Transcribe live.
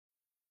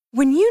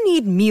When you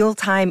need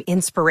mealtime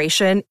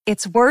inspiration,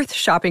 it's worth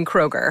shopping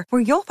Kroger,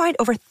 where you'll find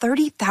over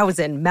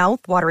 30,000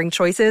 mouth-watering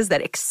choices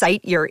that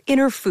excite your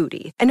inner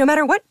foodie. And no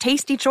matter what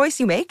tasty choice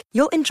you make,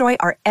 you'll enjoy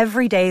our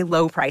everyday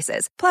low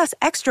prices, plus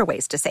extra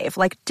ways to save,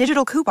 like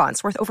digital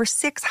coupons worth over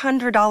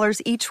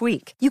 $600 each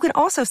week. You can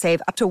also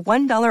save up to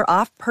 $1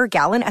 off per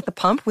gallon at the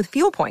pump with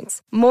fuel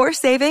points. More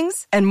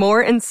savings and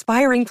more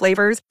inspiring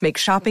flavors make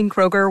shopping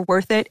Kroger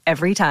worth it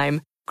every time.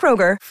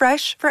 Kroger,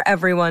 fresh for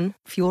everyone.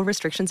 Fuel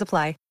restrictions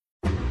apply.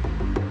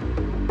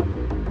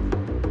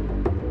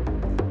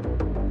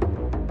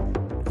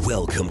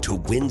 Welcome to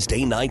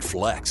Wednesday Night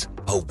Flex,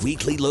 a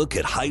weekly look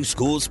at high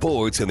school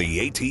sports in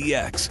the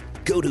ATX.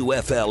 Go to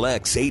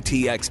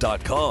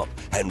FLXATX.com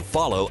and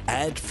follow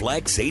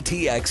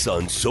 @FlexATX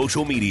on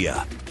social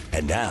media.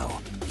 And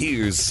now,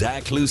 here's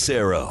Zach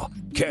Lucero,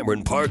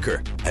 Cameron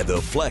Parker, and the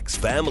Flex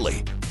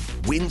family.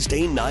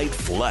 Wednesday Night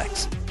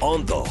Flex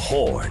on the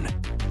Horn.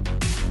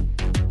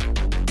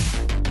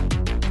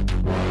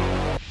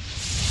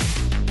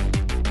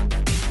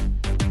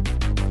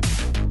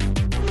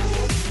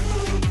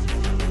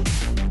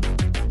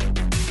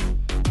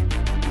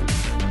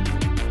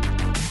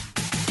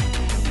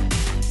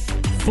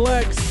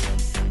 Flex,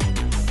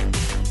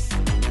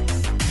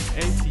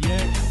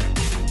 ATX.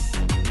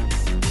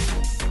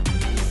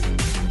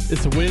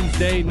 It's a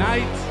Wednesday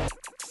night.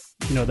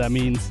 You know what that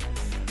means.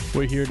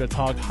 We're here to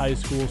talk high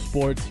school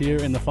sports here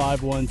in the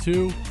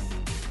 512.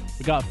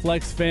 We got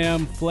Flex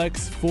fam,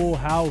 Flex full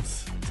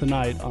house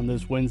tonight on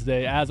this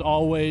Wednesday. As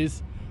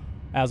always,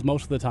 as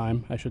most of the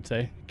time, I should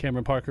say,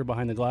 Cameron Parker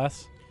behind the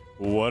glass.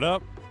 What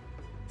up?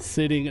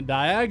 Sitting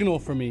diagonal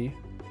for me,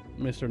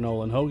 Mr.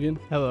 Nolan Hogan.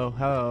 Hello,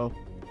 hello.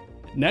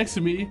 Next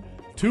to me,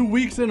 2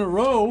 weeks in a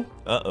row.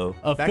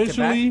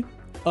 Officially,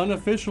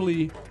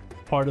 unofficially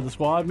part of the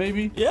squad,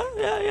 maybe.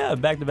 Yeah.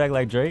 Back to back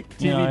like Drake.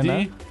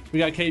 TBD. We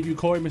got KVU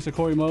Corey, Mr.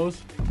 Corey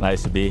Mose.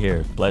 Nice to be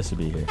here. Blessed to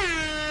be here.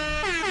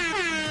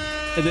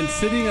 And then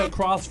sitting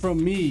across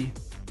from me,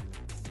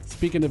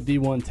 speaking of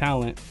D1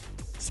 talent,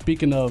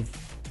 speaking of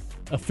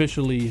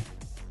officially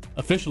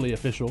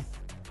official,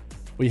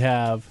 we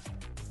have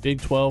Big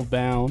 12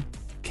 bound,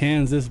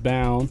 Kansas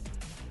bound,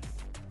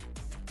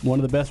 one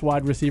of the best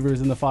wide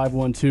receivers in the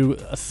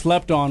 512, a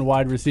slept-on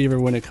wide receiver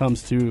when it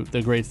comes to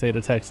the great state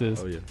of Texas.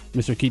 Oh, yeah.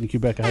 Mr. Keaton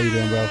Kubecka, how you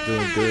doing, bro?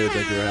 Doing good.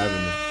 Thank you for having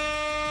me.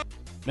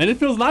 Man, it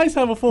feels nice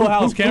to have a full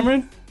house,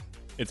 Cameron.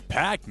 It's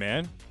packed,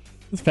 man.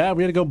 It's fat.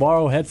 We had to go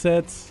borrow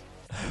headsets.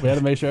 We had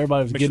to make sure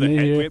everybody was getting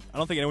in here. I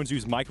don't think anyone's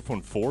used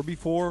microphone 4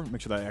 before. Make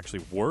sure that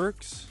actually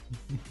works.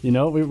 You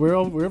know, we're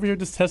over here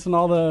just testing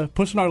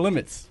pushing our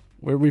limits.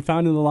 We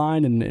found in the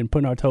line and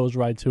putting our toes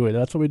right to it.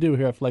 That's what we do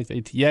here at Flex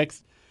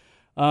ATX.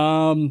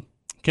 Cameron,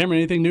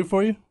 anything new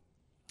for you?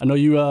 I know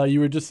you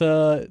were just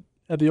at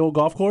the old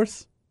golf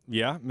course.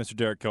 Yeah, Mr.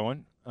 Derek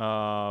Cohen.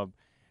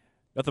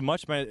 Nothing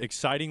much, man.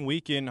 Exciting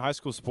week in high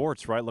school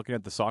sports, right? Looking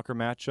at the soccer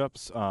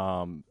matchups.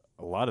 A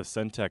lot of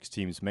Centex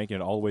teams making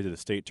it all the way to the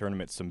state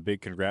tournament. Some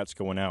big congrats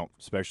going out,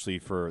 especially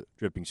for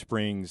Dripping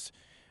Springs,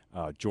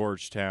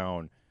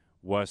 Georgetown,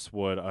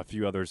 Westwood, a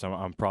few others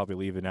I'm probably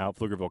leaving out.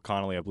 Pflugerville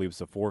Connolly, I believe, is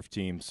the 4th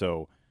team.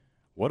 So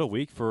what a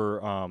week for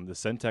the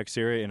Centex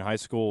area in high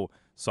school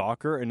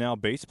soccer, and now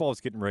baseball is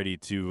getting ready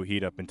to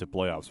heat up into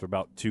playoffs. We're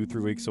about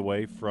 2-3 weeks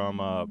away from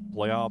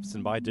playoffs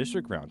and by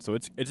district round, so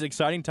it's an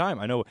exciting time.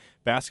 I know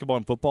basketball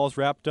and football is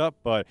wrapped up,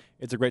 but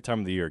it's a great time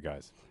of the year,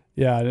 guys.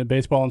 Yeah, and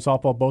baseball and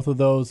softball, both of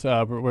those,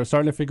 we're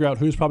starting to figure out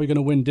who's probably going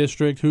to win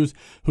district, who's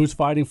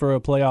fighting for a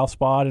playoff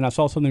spot. And I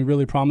saw something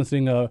really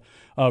promising,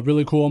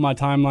 really cool on my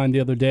timeline the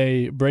other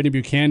day. Brady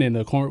Buchanan,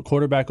 the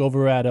quarterback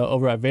over at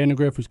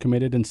Vandergrift, who's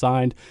committed and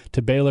signed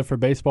to Baylor for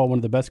baseball, one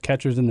of the best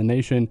catchers in the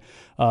nation,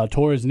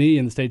 tore his knee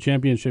in the state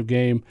championship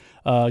game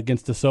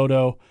against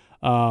DeSoto.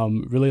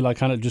 Really like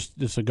kind of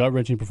just a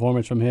gut-wrenching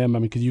performance from him. I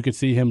mean, because you could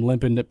see him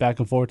limping it back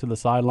and forth to the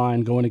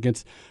sideline, going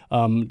against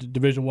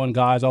Division I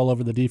guys all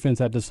over the defense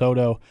at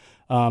DeSoto.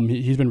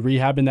 He's been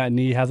rehabbing that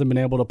knee, hasn't been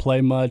able to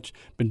play much,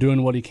 been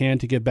doing what he can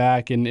to get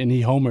back, and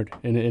he homered.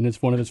 And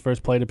it's one of his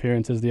first plate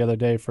appearances the other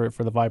day for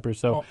the Vipers.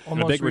 So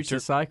almost reached a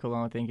cycle,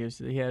 I think.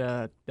 He had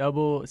a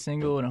double, a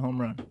single, and a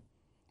home run.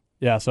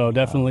 Yeah, so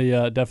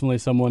definitely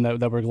someone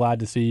that we're glad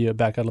to see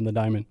back out on the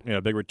diamond. Yeah,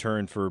 a big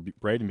return for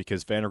Braden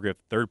because Vandergrift,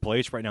 3rd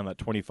place right now in that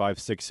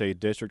 25-6A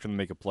district, going to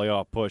make a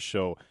playoff push.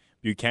 So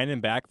Buchanan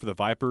back for the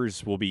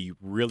Vipers will be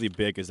really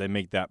big as they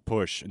make that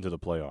push into the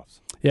playoffs.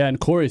 Yeah, and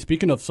Corey,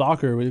 speaking of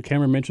soccer,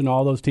 Cameron mentioned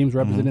all those teams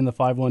representing the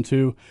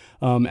 512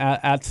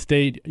 at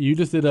state. You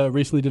just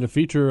recently did a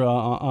feature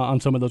on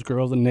some of those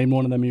girls and named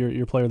one of them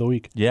your player of the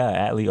week.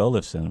 Yeah, Atlee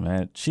Olafson,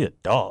 man. She a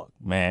dog,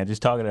 man.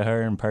 Just talking to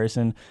her in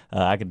person,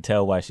 I could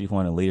tell why she's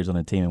one of the leaders on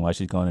the team and why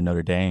she's going to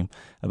Notre Dame.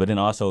 But then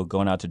also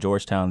going out to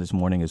Georgetown this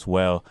morning as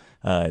well.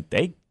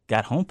 They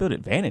got home field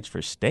advantage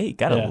for state.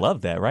 Gotta love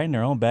that. Right in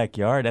their own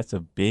backyard. That's a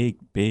big,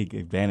 big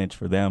advantage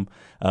for them.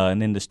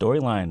 And then the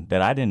storyline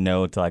that I didn't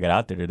know until I got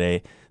out there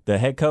today, the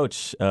head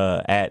coach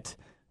at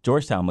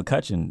Georgetown,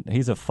 McCutcheon,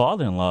 he's a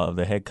father-in-law of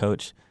the head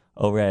coach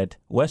over at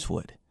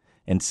Westwood.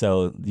 And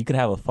so you could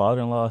have a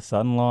father-in-law,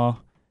 son-in-law,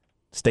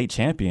 state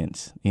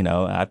champions.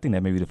 I think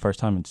that may be the first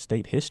time in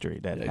state history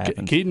that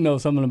happens. Keaton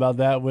knows something about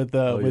that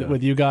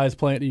with you guys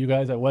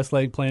at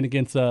Westlake playing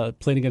against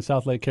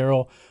South Lake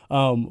Carroll.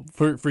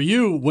 For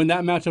you, when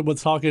that matchup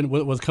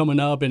was coming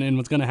up and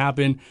what's going to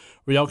happen,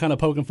 were y'all kind of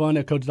poking fun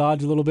at Coach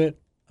Dodge a little bit?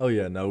 Oh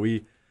yeah, no,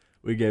 we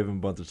gave him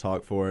a bunch of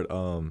talk for it.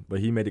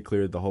 But he made it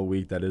clear the whole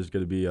week that it was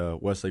going to be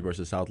Westlake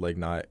versus South Lake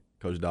night,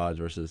 Coach Dodge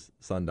versus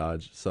Sun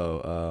Dodge.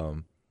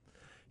 So.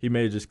 He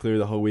made it just clear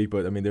the whole week,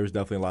 but, there was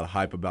definitely a lot of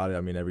hype about it.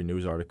 Every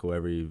news article,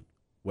 every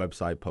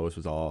website post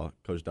was all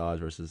Coach Dodge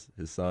versus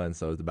his son,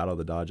 so it was the Battle of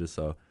the Dodges.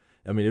 So,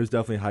 it was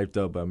definitely hyped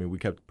up, but, we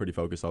kept pretty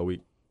focused all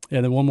week.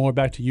 And then one more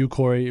back to you,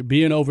 Corey.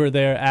 Being over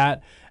there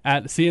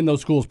at seeing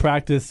those schools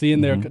practice,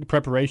 seeing their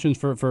preparations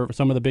for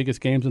some of the biggest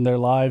games in their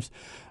lives.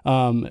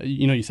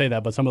 You say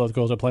that, but some of those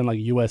girls are playing like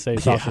USA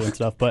soccer and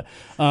stuff. But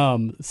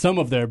some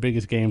of their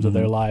biggest games of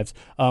their lives.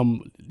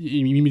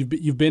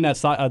 You've been at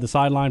the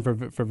sideline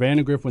for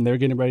Vandegrift when they're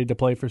getting ready to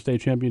play for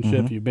state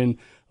championship. You've been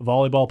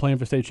volleyball playing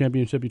for state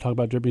championship. You talk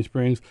about Dripping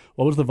Springs.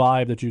 What was the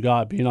vibe that you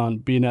got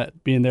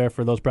being there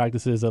for those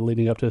practices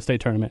leading up to the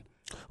state tournament?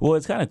 Well,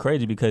 it's kind of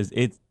crazy because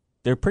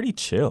they're pretty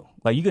chill.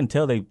 Like, you can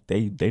tell they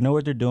know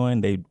what they're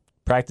doing. They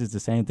practice the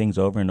same things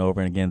over and over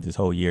and again this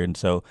whole year. And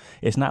so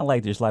it's not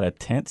like there's a lot of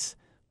tense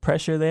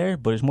pressure there,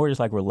 but it's more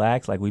just like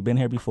relaxed, like we've been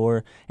here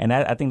before. And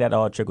I think that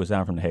all trickles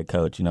down from the head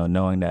coach,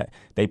 knowing that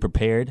they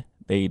prepared,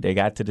 they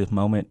got to this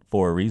moment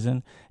for a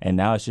reason. And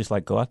now it's just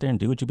like, go out there and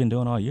do what you've been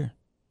doing all year.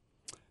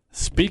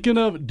 Speaking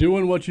of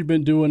doing what you've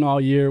been doing all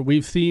year,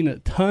 we've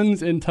seen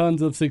tons and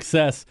tons of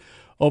success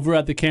over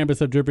at the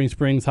campus of Dripping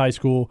Springs High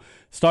School.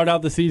 Start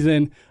out the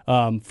season,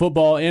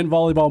 football and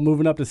volleyball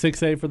moving up to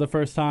 6A for the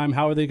first time.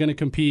 How are they going to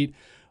compete?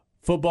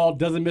 Football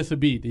doesn't miss a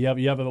beat. You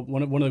have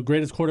one of the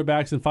greatest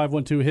quarterbacks in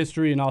 5-1-2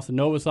 history in Austin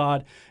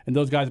Novosad, and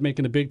those guys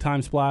making a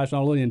big-time splash,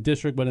 not only in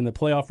district but in the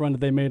playoff run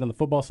that they made on the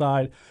football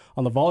side.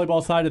 On the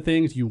volleyball side of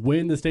things, you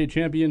win the state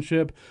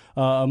championship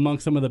among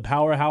some of the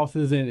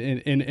powerhouses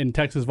in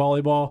Texas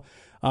volleyball.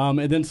 And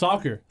then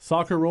soccer.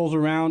 Soccer rolls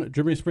around.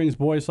 Dripping Springs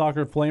boys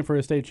soccer playing for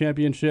a state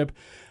championship.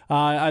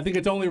 I think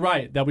it's only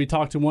right that we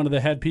talk to one of the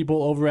head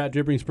people over at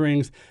Dripping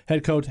Springs,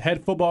 head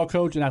football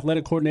coach and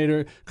athletic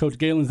coordinator, Coach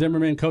Galen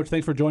Zimmerman. Coach,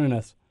 thanks for joining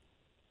us.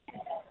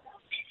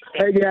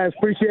 Hey, guys.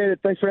 Appreciate it.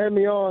 Thanks for having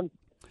me on.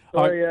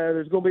 Sorry,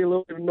 there's going to be a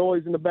little bit of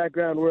noise in the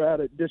background. We're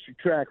out at district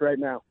track right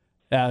now.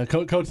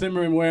 Coach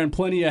Zimmerman wearing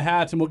plenty of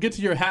hats, and we'll get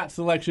to your hat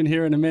selection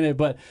here in a minute,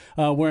 but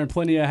wearing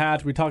plenty of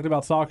hats. We talked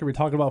about soccer, we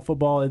talked about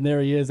football, and there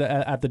he is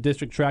at the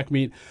district track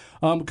meet.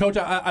 Coach,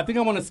 I think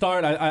I want to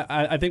start.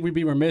 I think we'd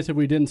be remiss if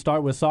we didn't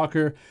start with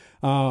soccer.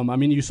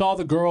 You saw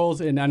the girls,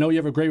 and I know you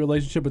have a great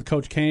relationship with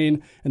Coach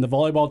Kane and the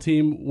volleyball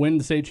team win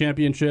the state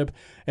championship,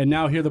 and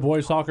now here the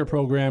boys soccer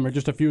program are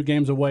just a few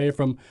games away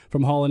from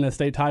hauling a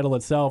state title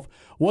itself.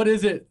 What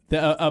is it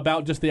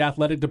about just the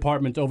athletic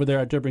department over there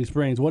at Dripping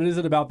Springs? What is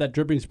it about that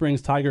Dripping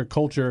Springs Tiger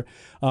culture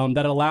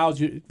that allows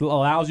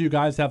you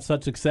guys to have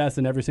such success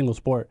in every single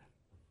sport?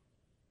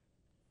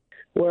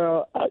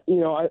 Well, I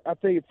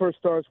think it first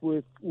starts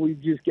with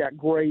we've just got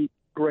great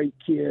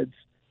kids,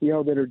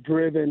 that are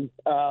driven.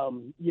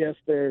 Yes,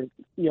 they're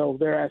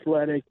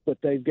athletic, but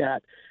they've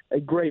got a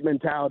great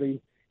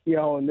mentality,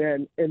 and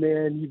then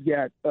you've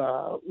got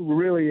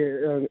really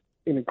an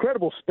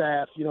incredible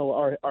staff.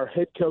 Our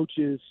head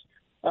coaches,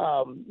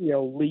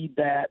 lead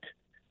that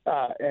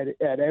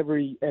at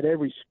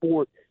every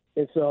sport.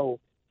 And so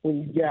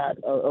when you got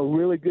a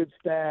really good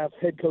staff,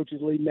 head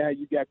coaches leading that,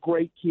 you got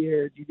great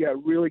kids, you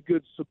got really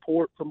good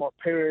support from our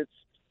parents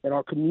and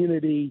our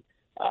community.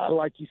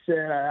 Like you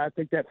said, I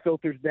think that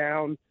filters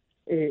down.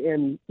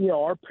 And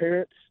our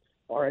parents,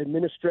 our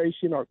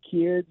administration, our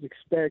kids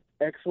expect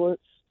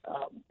excellence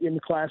in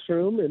the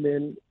classroom and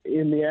then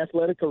in the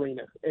athletic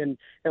arena. And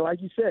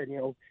like you said,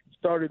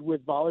 started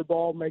with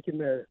volleyball, making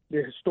the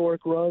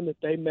historic run that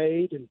they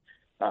made, and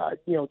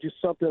just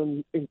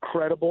something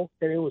incredible,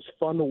 and it was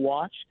fun to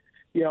watch.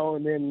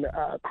 And then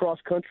cross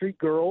country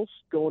girls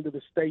going to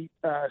the state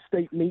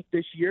meet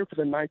this year for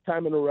the 9th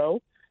time in a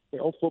row.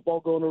 Football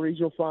going to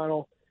regional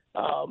final,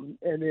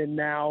 and then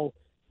now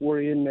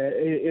we're in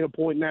a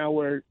point now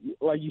where,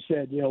 like you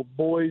said,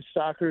 boys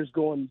soccer is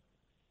going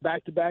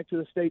back to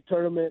the state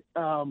tournament.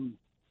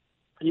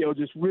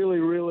 Just really,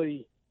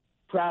 really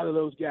proud of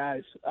those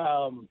guys.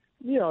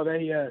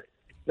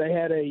 They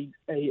had a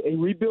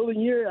rebuilding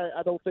year.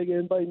 I don't think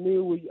anybody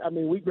knew.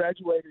 We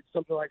graduated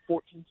something like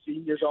 14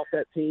 seniors off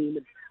that team,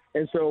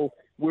 and so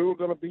we were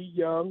going to be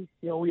young.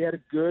 We had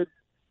a good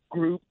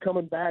group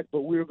coming back,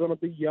 but we were going to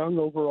be young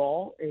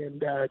overall.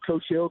 And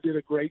Coach Hill did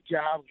a great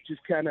job of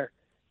just kind of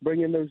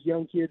bringing those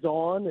young kids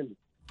on, and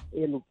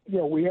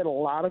we had a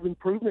lot of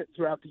improvement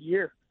throughout the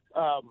year.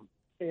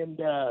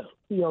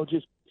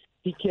 Just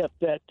he kept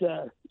that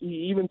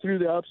even through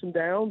the ups and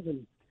downs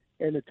and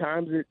the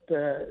times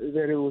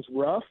that it was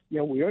rough. We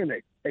were in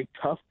a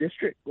tough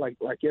district like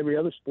every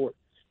other sport.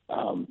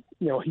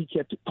 He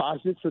kept it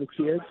positive for the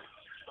kids,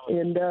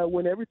 and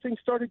when everything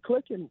started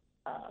clicking,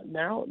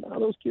 now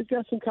those kids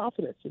got some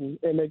confidence and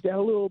they've got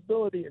a little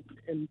ability,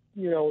 and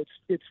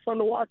it's fun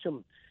to watch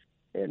them.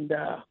 And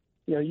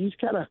you just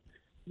kind of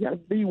got to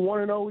be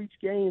 1-0 each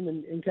game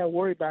and kind of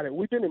worry about it.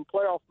 We've been in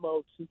playoff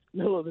mode since the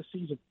middle of the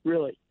season,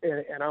 really,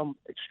 and I'm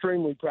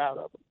extremely proud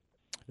of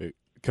them.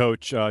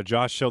 Coach,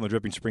 Josh Hill and the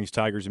Dripping Springs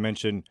Tigers, you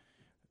mentioned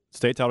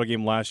state title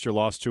game last year,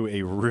 lost to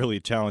a really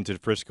talented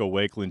Frisco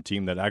Wakeland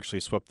team that actually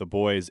swept the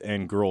boys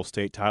and girls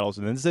state titles.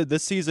 And then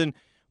this season,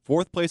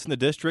 fourth place in the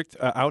district,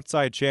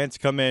 outside chance,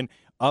 come in,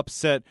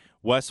 upset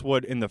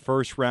Westwood in the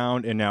first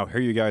round, and now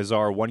here you guys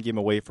are, one game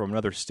away from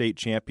another state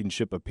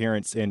championship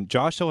appearance. And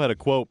Josh Hill had a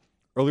quote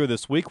earlier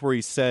this week where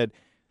he said,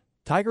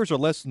 Tigers are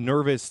less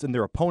nervous than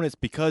their opponents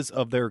because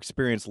of their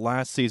experience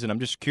last season. I'm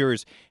just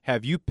curious,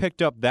 have you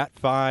picked up that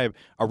vibe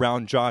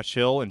around Josh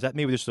Hill? And is that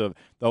maybe just the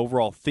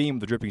overall theme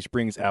of the Dripping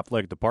Springs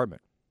athletic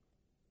department?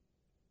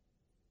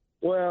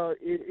 Well,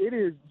 it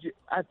is.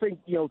 I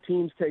think,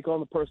 teams take on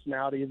the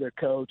personality of their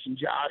coach, and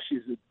Josh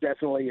is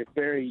definitely a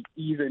very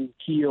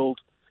even-keeled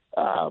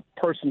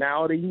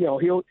personality.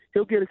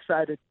 He'll get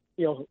excited,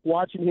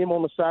 watching him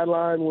on the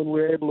sideline when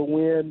we're able to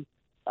win,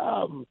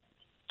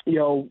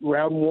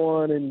 round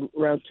one and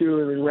round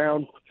two and then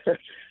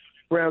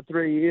round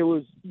three. It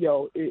was,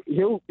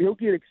 he'll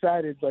get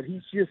excited, but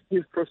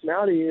his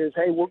personality is,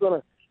 hey, we're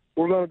gonna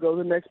go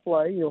to the next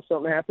play.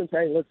 Something happens,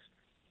 hey, let's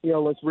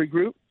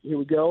regroup. Here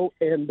we go.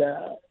 And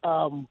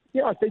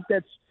I think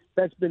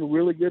that's been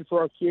really good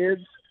for our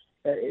kids.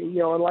 And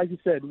like you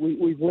said,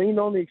 we've leaned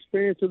on the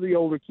experience of the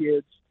older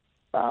kids,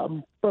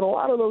 but a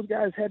lot of those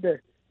guys had to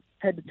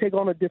take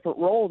on a different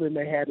role than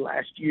they had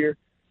last year.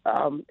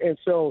 And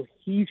so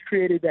he's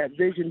created that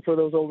vision for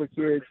those older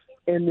kids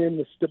and then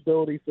the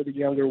stability for the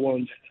younger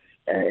ones.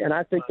 And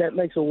I think that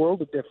makes a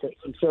world of difference.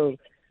 And so,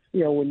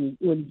 when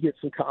you get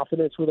some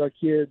confidence with our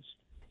kids,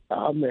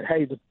 that,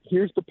 hey,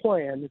 here's the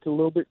plan. It's a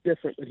little bit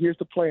different, but here's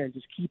the plan.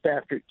 Just keep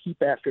after it,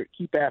 keep after it,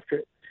 keep after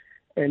it.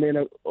 And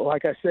then,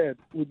 like I said,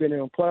 we've been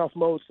in playoff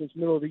mode since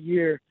middle of the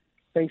year.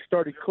 Things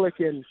started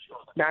clicking.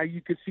 Now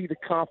you could see the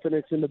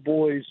confidence in the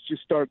boys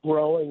just start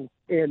growing,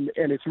 and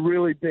it's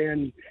really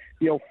been,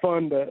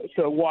 fun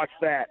to watch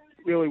that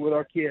really with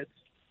our kids.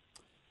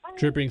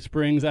 Dripping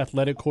Springs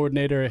athletic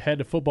coordinator,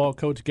 head football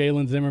coach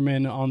Galen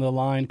Zimmerman on the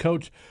line.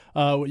 Coach,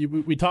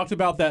 we talked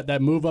about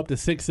that move up to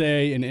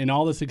 6A and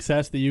all the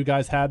success that you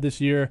guys had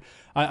this year.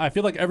 I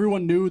feel like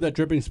everyone knew that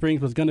Dripping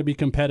Springs was going to be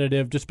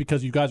competitive just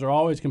because you guys are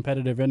always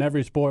competitive in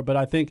every sport. But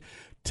I think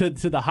to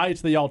the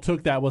heights that y'all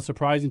took, that was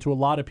surprising to a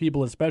lot of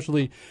people,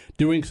 especially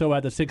doing so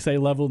at the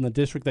 6A level in the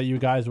district that you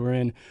guys were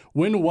in.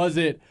 When was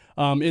it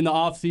in the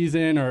off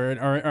season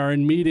or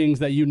in meetings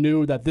that you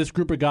knew that this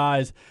group of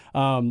guys,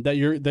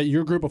 that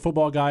your group of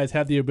football guys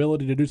had the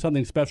ability to do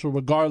something special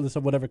regardless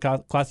of whatever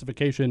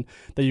classification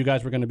that you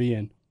guys were going to be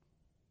in?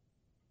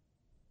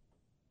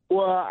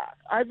 Well,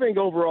 I think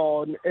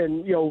overall,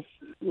 and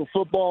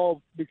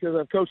football, because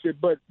I've coached it,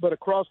 but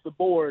across the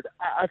board,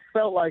 I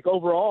felt like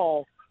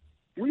overall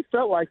we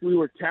felt like we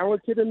were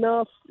talented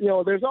enough.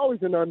 There's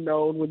always an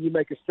unknown when you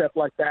make a step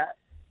like that,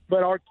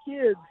 but our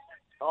kids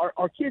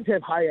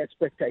have high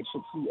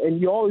expectations,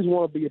 and you always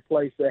want to be a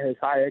place that has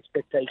high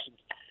expectations.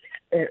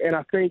 And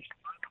I think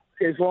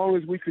as long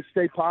as we could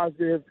stay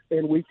positive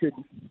and we could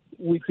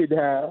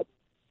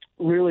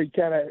really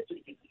kind of,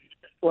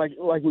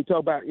 like we talk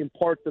about,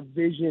 impart the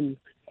vision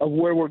of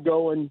where we're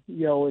going,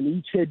 and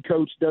each head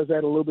coach does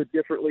that a little bit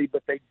differently,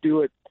 but they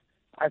do it,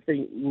 I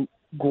think,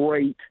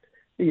 great,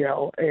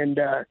 and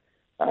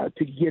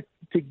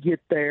to get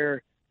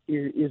there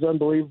is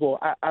unbelievable.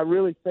 I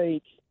really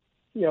think,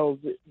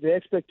 the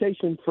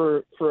expectation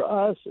for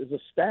us as a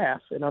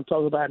staff, and I'm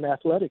talking about an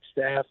athletic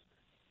staff,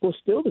 was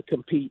still to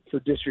compete for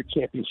district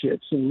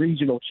championships and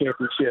regional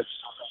championships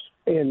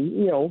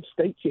and,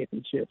 state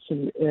championships.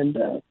 And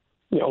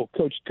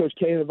Coach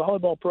K and the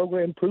volleyball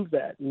program proved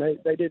that, and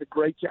they did a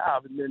great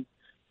job. And then,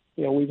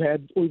 we've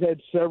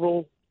had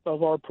several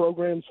of our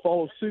programs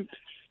follow suit.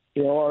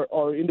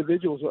 Our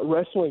individuals,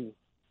 wrestling,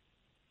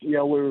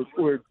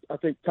 we're I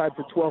think tied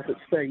for 12th at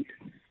state.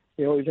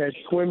 We've had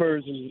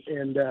swimmers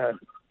and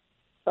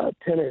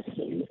tennis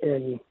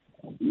and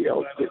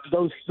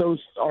those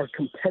are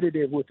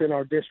competitive within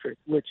our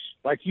district, which,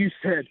 like you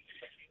said,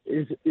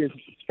 is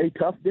a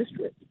tough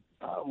district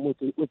with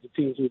the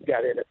teams we've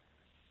got in it.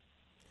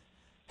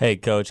 Hey,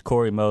 Coach,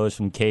 Corey Mose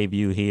from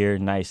KView here.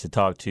 Nice to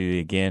talk to you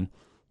again.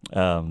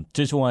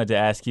 Just wanted to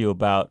ask you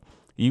about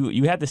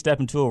you had to step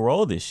into a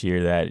role this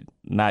year that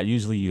not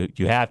usually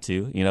you have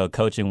to,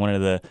 coaching one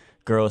of the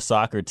girls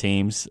soccer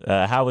teams.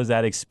 How was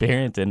that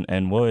experience,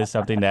 and what was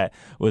something that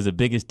was the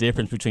biggest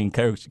difference between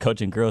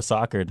coaching girls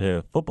soccer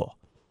to football?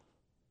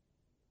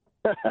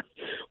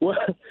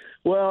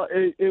 Well,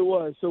 it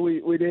was. So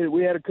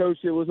we had a coach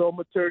that was on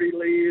maternity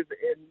leave,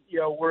 and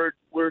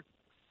we're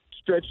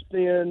stretched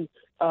thin.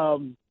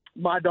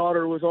 My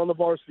daughter was on the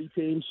varsity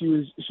team. She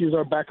was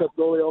our backup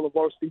goalie on the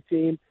varsity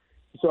team,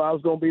 so I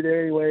was going to be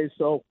there anyway.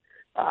 So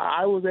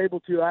I was able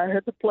to. I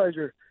had the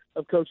pleasure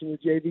of coaching the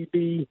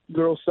JVB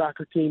girls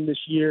soccer team this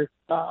year,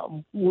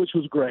 which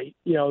was great.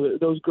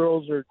 Those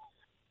girls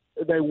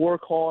they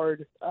work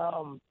hard.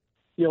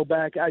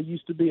 Back I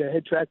used to be a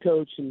head track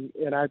coach,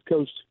 and I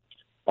coached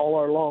all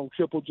our long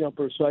triple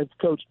jumpers. So I've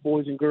coached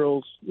boys and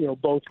girls,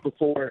 both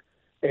before.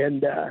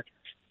 And,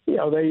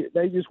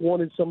 they just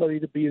wanted somebody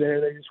to be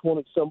there. They just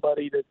wanted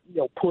somebody to,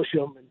 push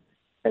them.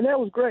 And that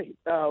was great.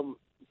 I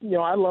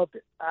loved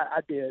it. I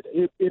did.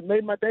 It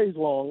made my days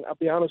long. I'll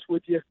be honest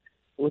with you,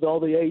 with all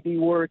the AD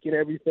work and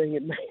everything,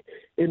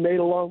 it made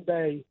a long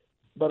day.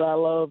 But I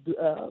loved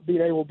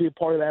being able to be a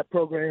part of that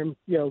program.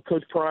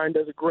 Coach Prine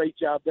does a great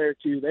job there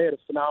too. They had a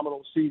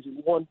phenomenal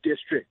season. One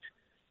district,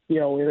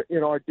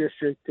 in our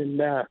district, and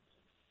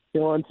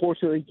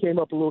unfortunately came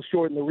up a little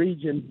short in the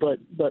region, but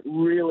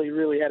really,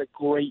 really had a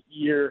great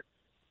year.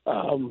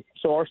 So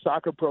our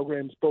soccer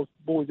programs, both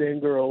boys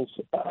and girls,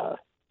 are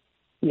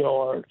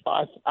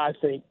I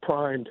think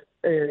primed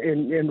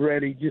and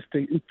ready just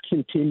to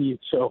continue.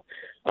 So.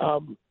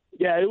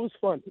 It was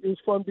fun. It was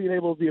fun being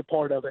able to be a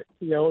part of it,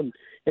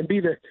 and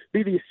be the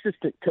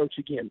assistant coach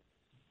again.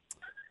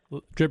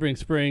 Dripping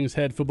Springs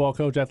head football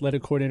coach,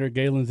 athletic coordinator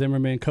Galen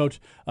Zimmerman.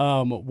 Coach,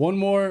 one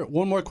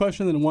more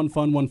question and one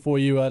fun one for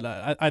you.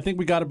 I think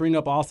we got to bring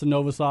up Austin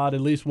Novosad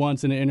at least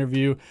once in an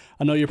interview.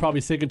 I know you're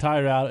probably sick and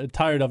tired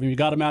of him. You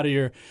got him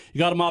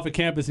off of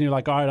campus, and you're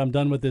like, all right, I'm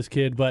done with this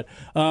kid. But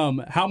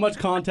how much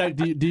contact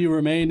do you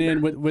remain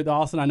in with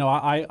Austin? I know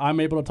I'm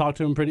able to talk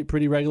to him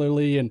pretty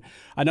regularly, and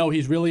I know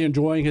he's really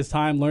enjoying his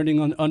time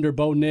learning under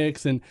Bo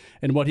Nix and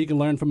what he can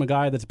learn from a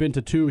guy that's been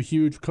to two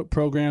huge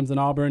programs in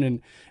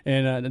Auburn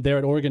and there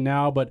at Oregon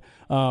now. But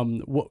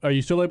are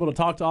you still able to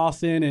talk to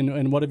Austin,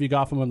 and what have you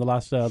got from him the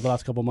last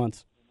couple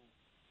months?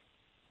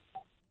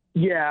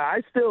 Yeah,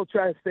 I still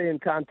try to stay in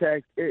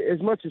contact as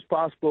much as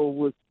possible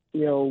with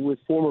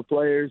former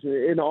players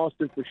in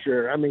Austin for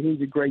sure. I mean,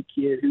 he's a great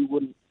kid who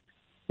wouldn't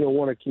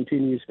want to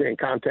continue to stay in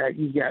contact.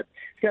 He's got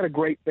a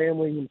great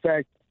family. In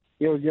fact,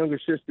 his younger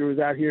sister was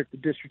out here at the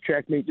district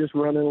track meet just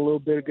running a little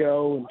bit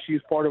ago, and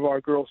she's part of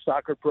our girls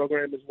soccer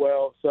program as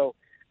well. So,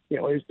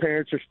 his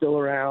parents are still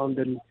around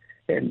and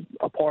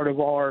a part of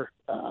our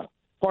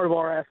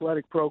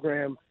athletic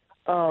program.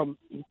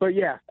 But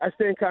yeah, I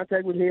stay in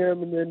contact with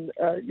him, and then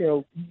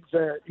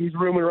he's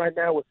rooming right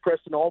now with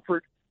Preston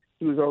Alford,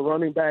 who was our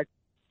running back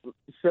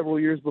several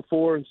years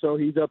before, and so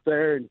he's up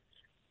there. And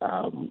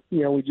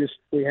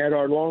we had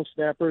our long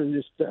snapper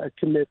just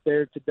commit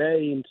there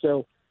today, and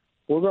so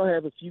we're gonna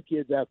have a few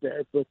kids out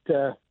there. But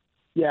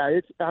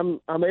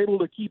I'm able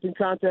to keep in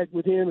contact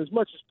with him as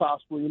much as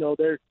possible.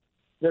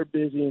 They're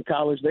busy in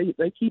college.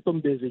 They keep him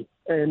busy,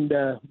 and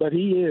but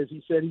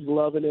he said he's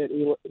loving it.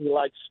 He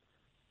likes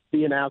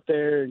being out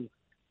there, and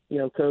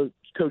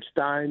Coach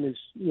Stein is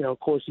of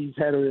course he's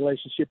had a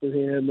relationship with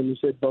him, and he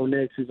said Bo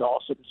Nix is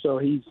awesome. So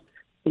he's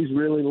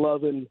really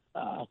loving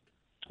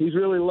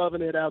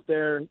it out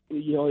there.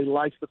 He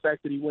likes the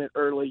fact that he went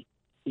early.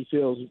 He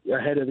feels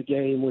ahead of the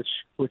game,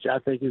 which I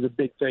think is a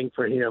big thing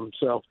for him.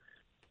 So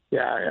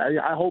yeah,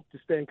 I hope to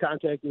stay in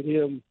contact with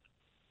him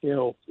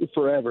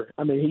forever.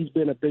 I mean, he's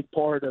been a big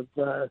part of,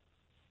 my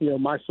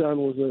son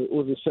was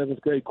a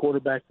 7th grade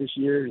quarterback this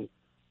year, and,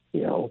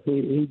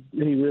 he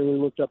really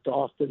looked up to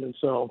Austin. And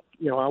so,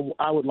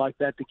 I would like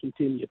that to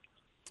continue.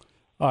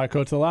 All right,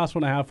 Coach, the last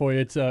one I have for you,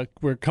 it's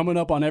we're coming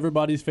up on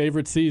everybody's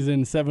favorite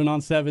season,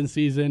 7-on-7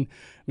 season.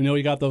 We know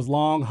you got those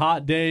long,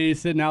 hot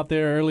days, sitting out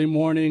there early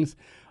mornings.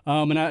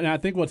 And I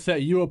think what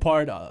set you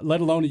apart,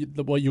 let alone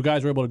what you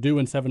guys were able to do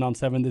in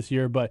 7-on-7 this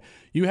year, but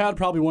you had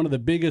probably one of the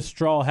biggest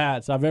straw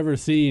hats I've ever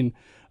seen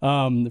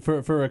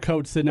for a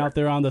coach sitting out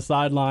there on the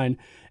sideline.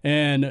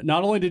 And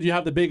not only did you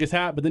have the biggest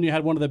hat, but then you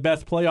had one of the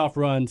best playoff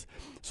runs.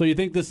 So you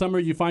think this summer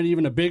you find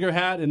even a bigger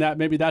hat, and that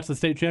maybe that's the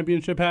state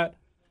championship hat?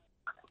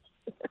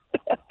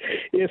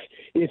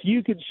 If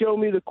you could show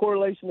me the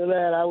correlation to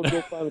that, I would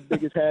go find the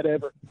biggest hat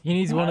ever. He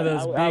needs one of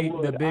those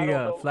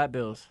big flat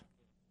bills.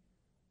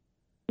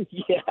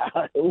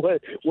 Yeah,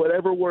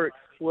 whatever works.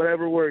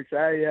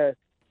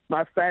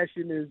 My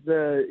fashion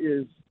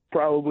is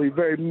probably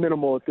very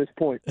minimal at this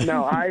point.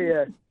 No,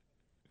 I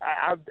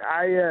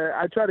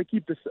try to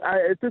keep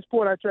at this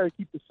point I try to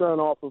keep the sun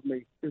off of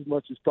me as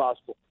much as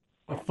possible.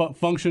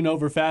 Function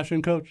over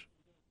fashion, Coach?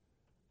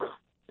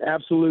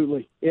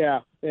 Absolutely. Yeah.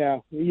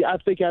 I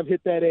think I've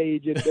hit that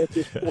age at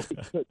this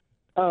point.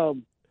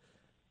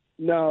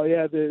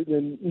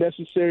 The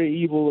necessary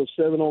evil of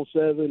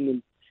 7-on-7,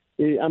 and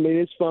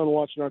it's fun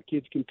watching our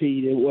kids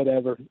compete and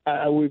whatever.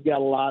 We've got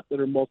a lot that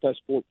are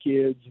multi-sport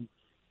kids. And,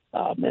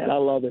 I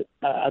love it.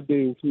 I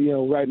do.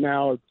 Right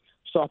now our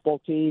softball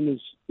team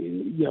is,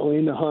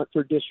 in the hunt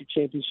for district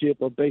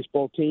championship. Our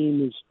baseball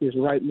team is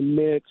right in the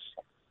mix.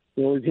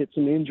 We've hit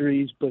some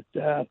injuries, but,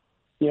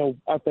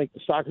 I think the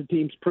soccer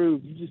team's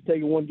proved you just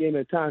take it one game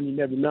at a time. You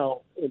never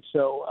know. And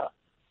so,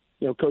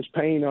 Coach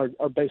Payne,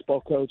 our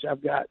baseball coach,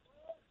 I've got,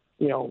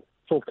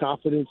 full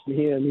confidence in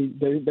him.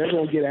 They're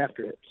going to get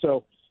after it.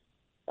 So,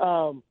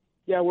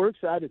 we're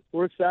excited.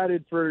 We're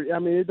excited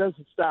it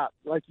doesn't stop.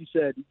 Like you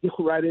said, you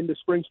go right into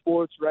spring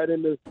sports, right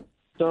into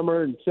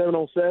summer and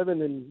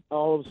 7-on-7, and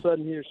all of a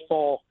sudden here's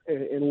fall,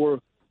 and we're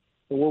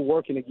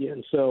working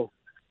again. So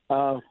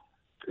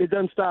it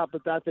doesn't stop,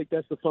 but I think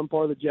that's the fun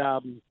part of the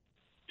job, and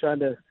trying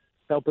to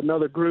help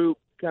another group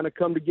kind of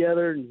come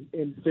together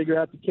and figure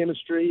out the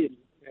chemistry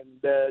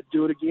and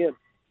do it again.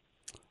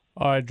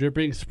 All right,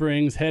 Dripping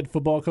Springs head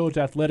football coach,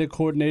 athletic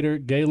coordinator,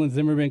 Galen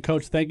Zimmerman.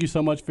 Coach, thank you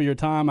so much for your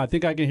time. I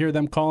think I can hear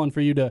them calling for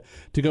you to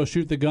go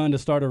shoot the gun to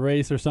start a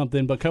race or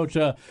something. But, Coach, do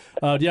you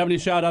have any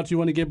shout-outs you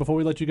want to give before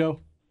we let you go?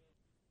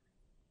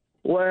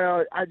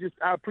 Well,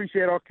 I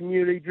appreciate our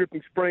community,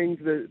 Dripping Springs,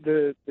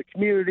 the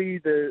community,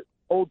 the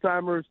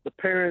old-timers, the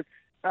parents,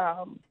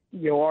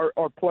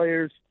 our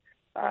players,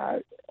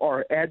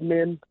 our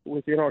admin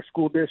within our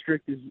school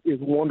district is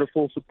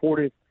wonderful,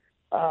 supportive,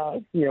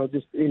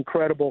 just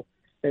incredible.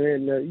 And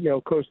then,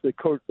 of course, the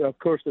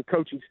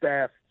coaching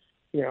staff,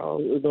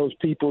 those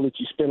people that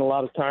you spend a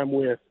lot of time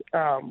with,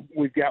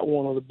 we've got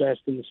one of the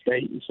best in the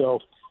state. And so,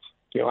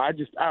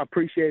 I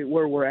appreciate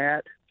where we're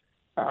at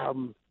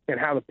and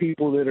how the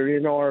people that are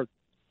in our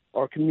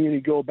community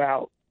go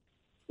about,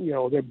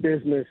 their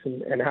business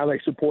and how they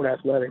support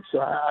athletics. So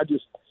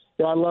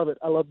I love it.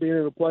 I love being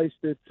in a place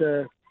that,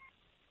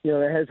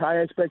 that has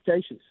high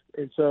expectations.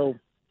 And so,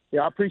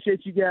 I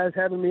appreciate you guys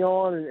having me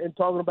on and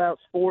talking about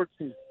sports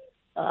and,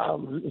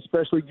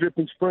 especially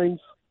Dripping Springs.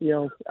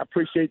 I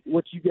appreciate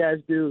what you guys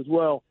do as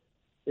well.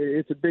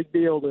 It's a big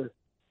deal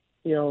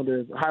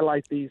to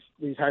highlight these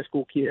high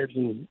school kids,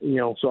 and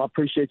so I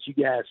appreciate you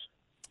guys.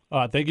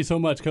 Thank you so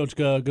much, Coach.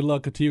 Good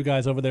luck to you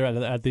guys over there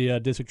at the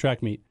district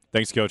track meet.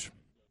 Thanks, Coach.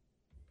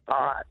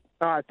 All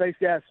right. Thanks,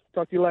 guys.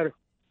 Talk to you later.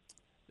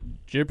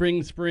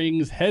 Dripping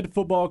Springs head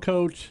football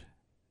coach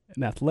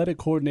and athletic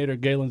coordinator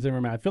Galen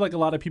Zimmerman. I feel like a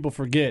lot of people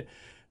forget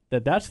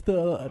that's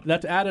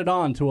added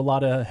on to a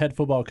lot of head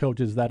football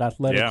coaches, that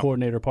athletic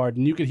coordinator part,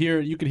 and you could hear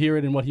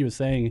it in what he was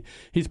saying.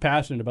 He's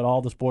passionate about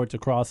all the sports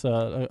across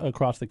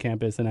the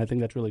campus, and I think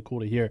that's really cool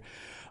to hear.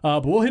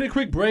 But we'll hit a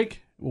quick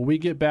break. When we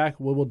get back,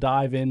 we'll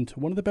dive into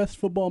one of the best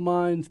football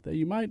minds that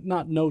you might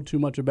not know too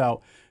much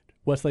about,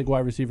 Westlake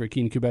wide receiver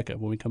Keaton Kubecka,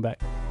 when we come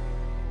back.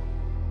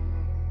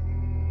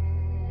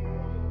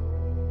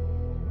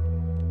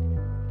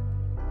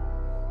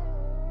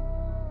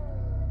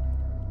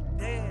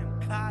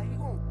 Damn, Kai, you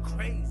going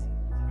crazy.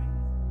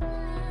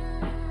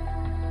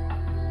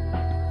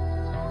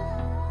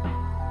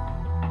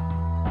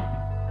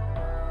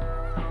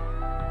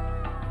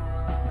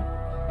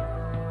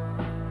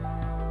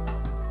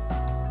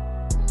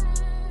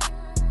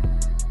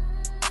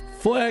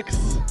 Flex,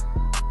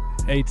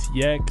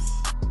 ATX,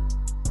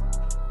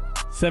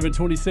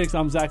 726.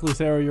 I'm Zach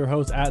Lucero, your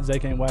host at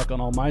Zach Ain't Whack on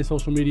all my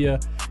social media.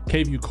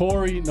 KVU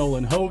Corey,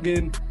 Nolan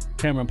Hogan,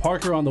 Cameron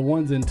Parker on the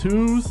ones and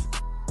twos.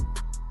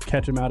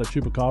 Catch him out at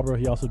Chupacabra.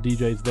 He also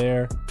DJs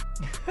there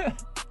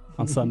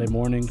on Sunday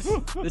mornings.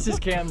 This is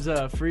Cam's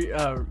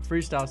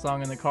freestyle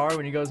song in the car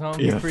when he goes home.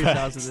 He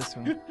freestyles to this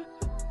one.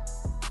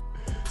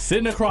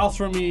 Sitting across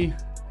from me,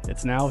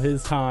 it's now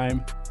his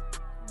time.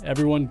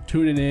 Everyone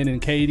tuning in, and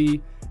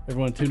Katie,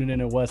 everyone tuning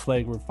in at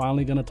Westlake. We're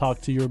finally going to talk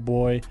to your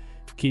boy,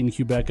 Keaton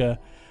Kubecka.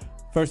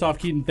 First off,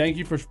 Keaton, thank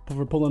you for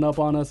pulling up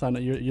on us. I know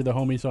you're the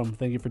homie, so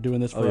thank you for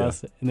doing this for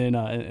us. And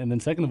then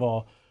second of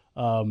all,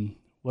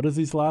 what has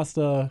these last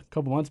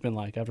couple months been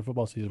like after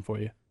football season for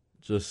you?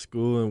 Just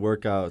school and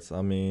workouts.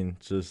 I mean,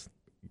 just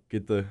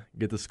get the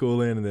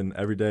school in, and then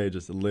every day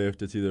just a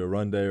lift. It's either a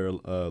run day or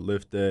a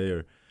lift day,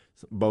 or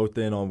both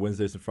in on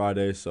Wednesdays and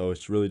Fridays. So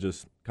it's really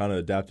just kind of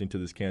adapting to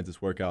this Kansas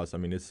workouts. I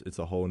mean, it's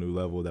a whole new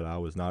level that I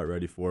was not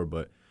ready for,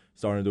 but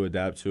starting to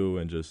adapt to,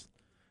 and just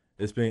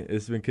it's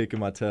been kicking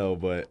my tail.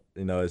 But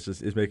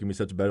it's making me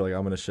such a better. Like,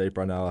 I'm in a shape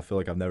right now I feel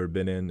like I've never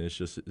been in.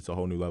 It's a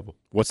whole new level.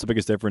 What's the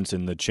biggest difference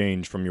in the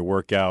change from your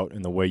workout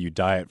and the way you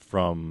diet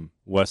from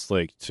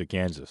Westlake to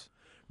Kansas?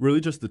 Really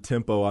just the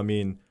tempo. I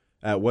mean,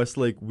 at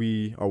Westlake,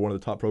 we are one of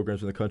the top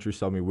programs in the country.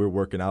 So I mean, we're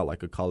working out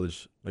like a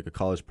college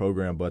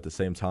program, but at the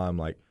same time,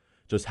 like,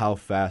 just how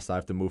fast I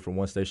have to move from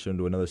one station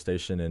to another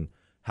station, and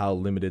how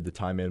limited the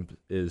time in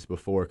is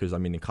before. Because I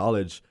mean, in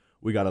college,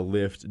 we got to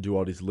lift, do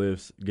all these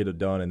lifts, get it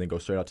done, and then go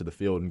straight out to the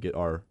field and get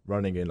our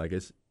running in. Like,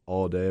 it's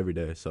all day, every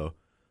day. So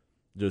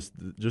just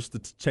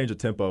the change of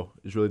tempo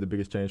is really the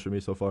biggest change for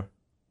me so far.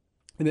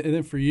 And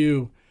then for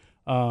you,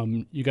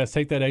 you guys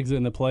take that exit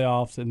in the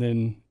playoffs, and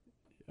then,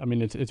 I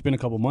mean, it's been a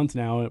couple months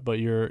now, but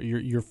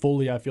you're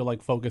fully, I feel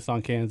like, focused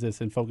on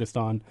Kansas and focused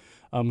on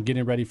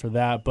getting ready for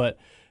that. But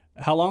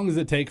how long does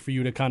it take for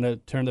you to kind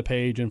of turn the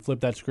page and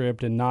flip that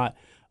script and not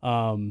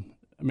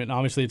I mean,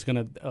 obviously it's going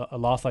to – a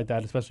loss like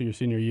that, especially your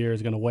senior year,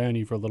 is going to weigh on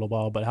you for a little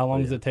while. But how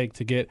long does it take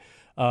to get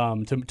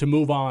to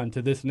move on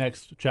to this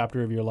next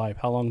chapter of your life?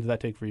 How long does that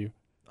take for you?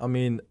 I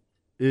mean,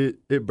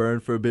 it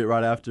burned for a bit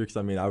right after, because,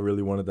 I mean, I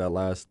really wanted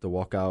to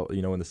walk out,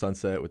 in the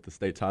sunset with the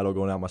state title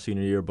going out my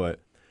senior year. But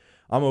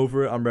I'm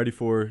over it. I'm ready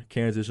for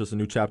Kansas, just a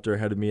new chapter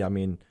ahead of me. I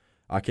mean,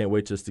 I can't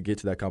wait just to get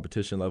to that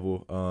competition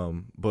level.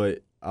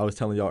 But I was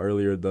telling y'all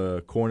earlier,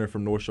 the corner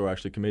from North Shore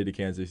actually committed to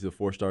Kansas. He's a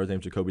 4-star. His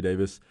name's Jacoby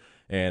Davis.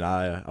 And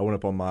I went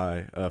up on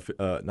my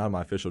not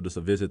my official, just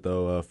a visit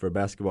though, for a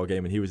basketball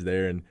game, and he was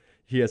there, and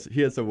he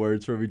had some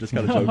words for me, just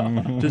kind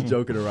of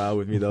joking around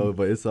with me though.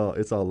 But it's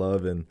all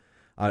love, and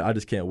I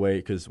just can't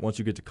wait, because once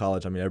you get to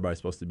college, I mean, everybody's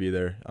supposed to be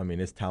there. I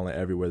mean, it's talent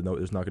everywhere. No,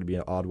 there's not going to be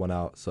an odd one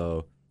out.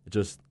 So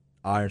just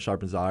iron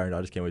sharpens iron.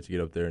 I just can't wait to get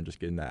up there and just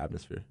get in that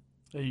atmosphere.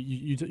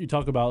 You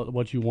talk about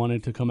what you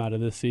wanted to come out of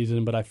this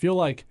season, but I feel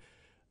like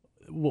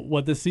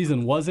what this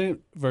season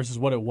wasn't versus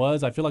what it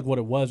was, I feel like what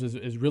it was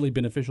is really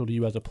beneficial to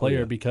you as a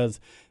player because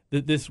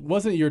this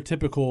wasn't your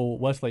typical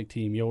Westlake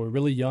team. We're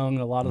really young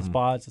in a lot of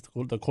spots.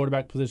 The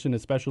quarterback position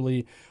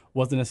especially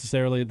wasn't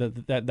necessarily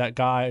that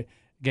guy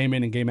game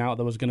in and game out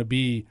that was going to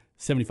be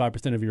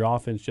 75% of your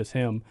offense, just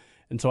him.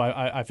 And so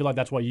I feel like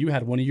that's why you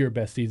had one of your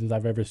best seasons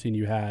I've ever seen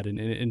you had,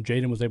 and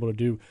Jaden was able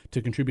to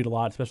contribute a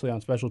lot, especially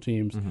on special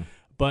teams.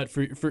 But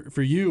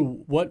for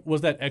you, what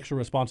was that extra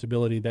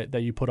responsibility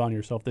that you put on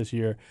yourself this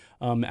year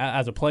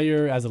as a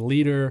player, as a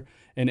leader,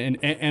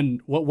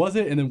 and what was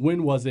it? And then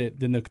when was it?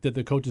 Then did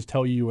the coaches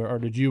tell you, or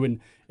did you and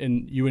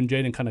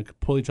Jaden kind of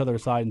pull each other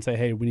aside and say,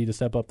 hey, we need to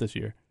step up this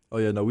year? Oh,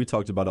 yeah, no, we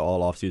talked about it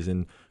all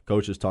offseason.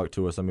 Coaches talked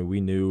to us. I mean,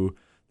 we knew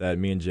that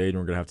me and Jaden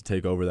were going to have to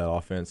take over that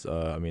offense.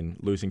 I mean,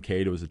 losing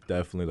Cade was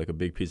definitely like a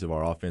big piece of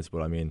our offense.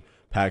 But, I mean,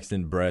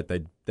 Paxton, Brett,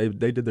 they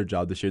did their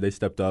job this year. They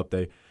stepped up.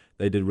 They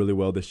did really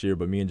well this year.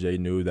 But me and Jaden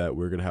knew that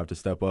we were going to have to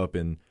step up.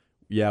 And,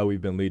 yeah,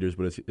 we've been leaders,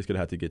 but it's going to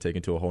have to get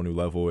taken to a whole new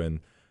level. And,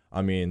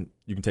 I mean,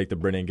 you can take the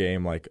Brennan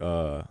game. Like,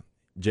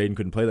 Jaden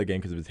couldn't play that game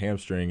because of his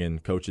hamstring.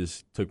 And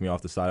coaches took me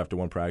off the side after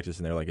one practice.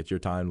 And they're like, it's your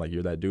time. Like,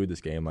 you're that dude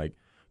this game. Like,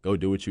 go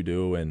do what you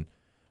do. And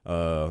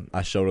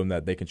I showed them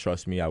that they can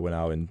trust me. I went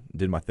out and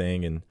did my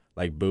thing. And,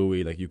 like,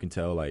 Bowie, like, you can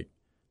tell, like,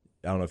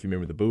 I don't know if you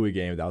remember the Bowie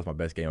game. That was my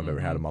best game I've ever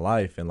had in my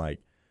life. And, like,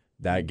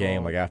 that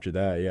game, like, after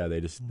that, yeah,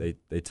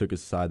 they took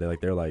us aside.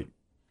 They're like,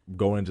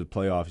 going into the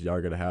playoffs, y'all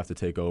are going to have to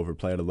take over,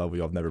 play at a level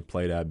y'all have never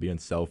played at, being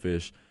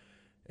selfish,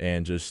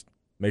 and just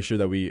make sure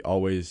that we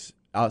always,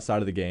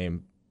 outside of the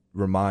game,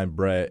 remind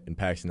Brett and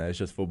Paxton that it's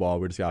just football.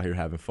 We're just out here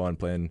having fun,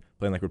 playing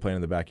like we're playing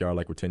in the backyard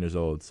like we're 10 years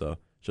old. So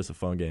it's just a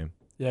fun game.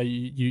 Yeah,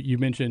 you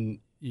mentioned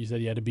 – you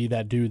said you had to be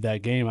that dude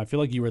that game. I feel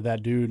like you were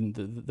that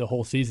dude the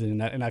whole season,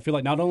 and I feel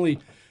like not only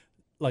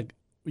like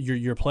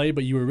your play,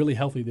 but you were really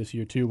healthy this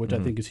year too, which I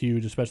think is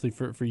huge, especially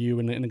for you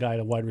and a guy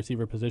at a wide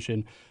receiver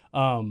position.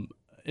 And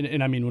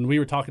I mean, when we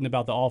were talking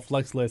about the all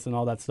flex list and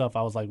all that stuff,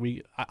 I was like,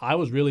 I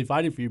was really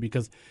fighting for you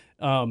because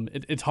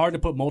it's hard to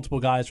put multiple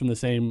guys from the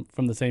same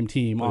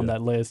team on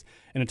that list,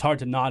 and it's hard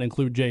to not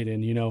include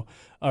Jaden,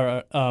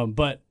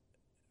 but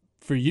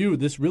for you,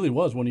 this really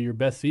was one of your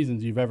best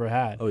seasons you've ever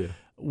had. Oh yeah.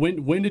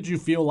 When did you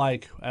feel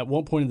like at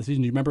one point in the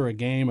season, do you remember a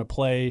game, a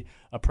play,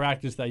 a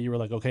practice that you were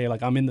like, okay,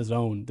 like I'm in the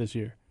zone this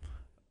year?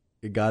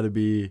 It got to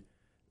be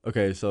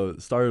okay. So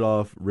it started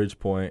off Ridge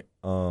Point.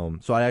 So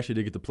I actually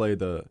did get to play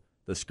the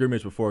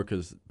scrimmage before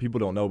because people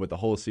don't know, but the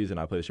whole season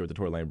I played this year with the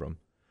torn labrum.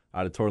 I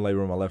had a torn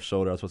labrum on my left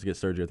shoulder. I was supposed to get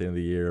surgery at the end of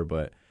the year,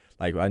 but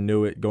like I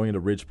knew it going into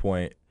Ridge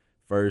Point.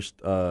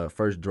 First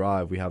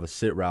drive, we have a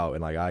sit route,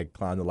 and like I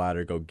climbed the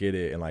ladder, go get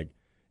it, and like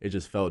it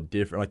just felt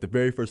different. Like the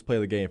very first play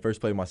of the game,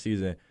 first play of my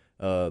season.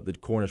 The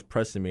corner's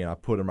pressing me, and I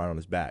put him right on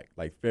his back.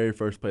 Like, very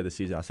first play of the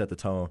season, I set the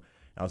tone,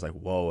 and I was like,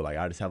 whoa, like,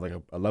 I just have, like,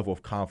 a level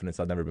of confidence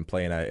I've never been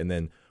playing at. And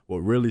then what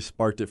really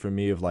sparked it for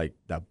me of, like,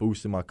 that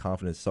boosted my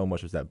confidence so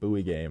much was that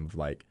Bowie game of,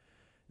 like,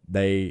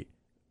 Bowie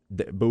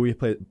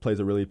plays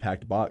a really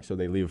packed box, so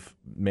they leave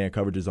man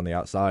coverages on the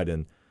outside.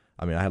 And,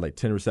 I mean, I had, like,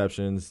 10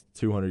 receptions,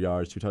 200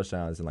 yards, 2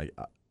 touchdowns, and, like,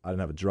 I didn't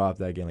have a drop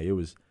that game. Like, it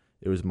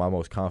was my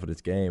most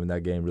confidence game, and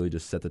that game really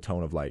just set the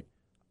tone of, like,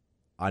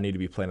 I need to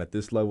be playing at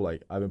this level.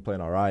 Like, I've been playing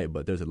all right,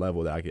 but there's a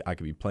level that I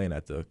could be playing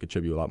at to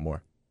contribute a lot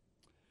more.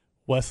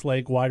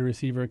 Westlake wide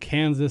receiver,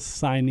 Kansas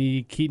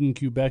signee, Keaton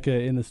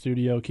Kubecka in the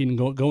studio. Keaton,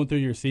 going through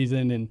your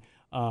season,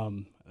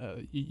 and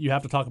you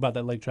have to talk about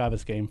that Lake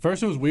Travis game.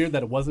 First, it was weird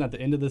that it wasn't at the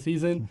end of the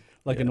season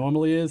like it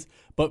normally is.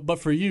 But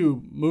for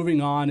you, moving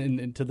on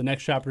into the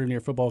next chapter in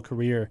your football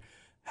career,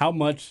 how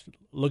much,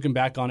 looking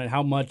back on it,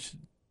 how much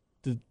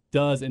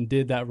does and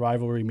did that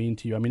rivalry mean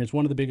to you? I mean, it's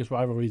one of the biggest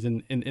rivalries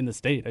in the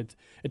state.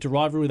 It's a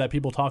rivalry that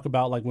people talk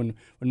about, like when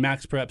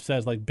Max Prep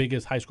says like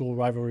biggest high school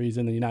rivalries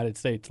in the United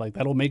States. Like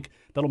that'll make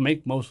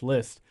most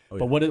lists. Oh, yeah.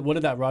 But what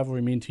did that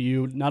rivalry mean to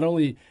you, not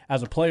only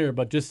as a player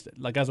but just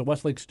like as a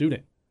Westlake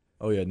student?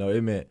 Oh yeah, no,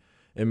 it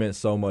meant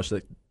so much.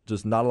 That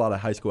just not a lot of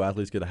high school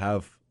athletes get to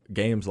have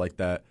games like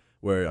that.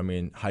 Where I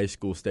mean, high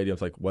school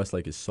stadiums like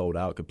Westlake is sold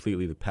out,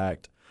 completely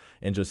packed.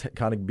 And just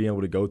kind of being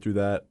able to go through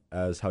that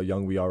as how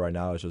young we are right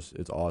now,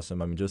 it's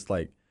awesome. I mean, just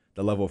like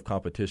the level of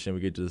competition, we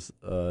get just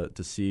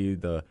to see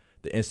the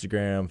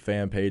Instagram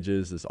fan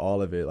pages, it's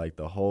all of it. Like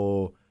the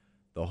whole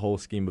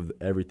scheme of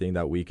everything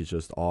that week is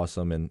just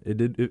awesome. And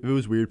it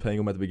was weird playing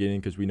them at the beginning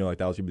because we know like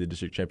that was gonna be the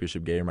district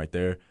championship game right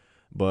there.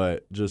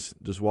 But just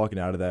walking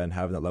out of that and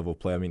having that level of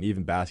play. I mean,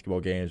 even basketball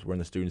games, we're in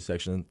the student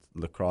section,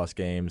 lacrosse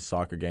games,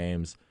 soccer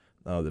games.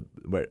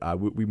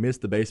 We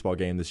missed the baseball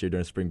game this year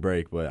during spring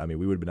break, but I mean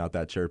we would have been out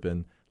that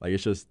chirping. Like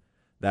it's just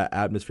that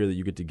atmosphere that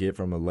you get to get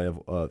from a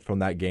level from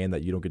that game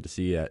that you don't get to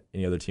see at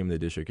any other team in the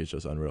district is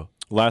just unreal.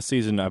 Last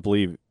season, I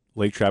believe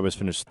Lake Travis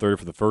finished third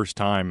for the first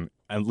time,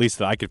 at least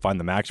that I could find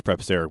the Max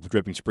Preps there, with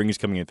Dripping Springs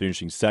coming in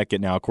finishing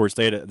second. Now, of course,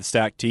 they had the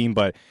stacked team,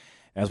 but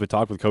as we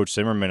talked with Coach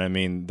Zimmerman, I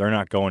mean they're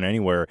not going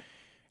anywhere.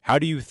 How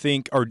do you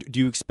think, or do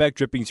you expect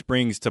Dripping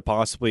Springs to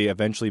possibly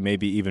eventually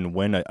maybe even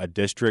win a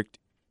district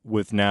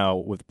with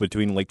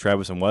between Lake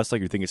Travis and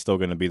Westlake? Or you think it's still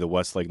going to be the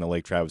Westlake and the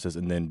Lake Travises,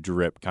 and then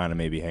Drip kind of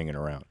maybe hanging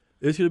around?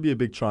 It's going to be a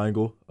big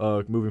triangle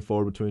moving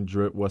forward between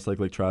Drip, Westlake,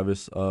 Lake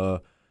Travis.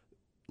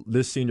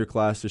 This senior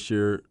class this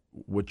year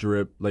with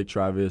Drip, Lake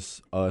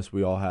Travis, us,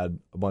 we all had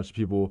a bunch of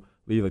people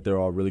leave. Like, they're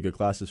all really good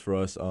classes for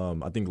us.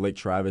 I think Lake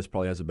Travis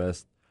probably has the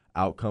best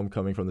outcome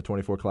coming from the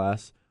 24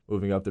 class.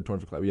 Moving up the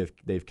 24 class,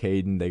 they have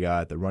Keaton, they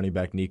got the running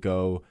back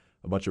Nico,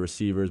 a bunch of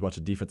receivers, a bunch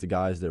of defensive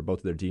guys. Both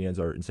of their DNs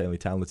are insanely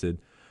talented.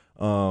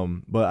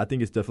 But I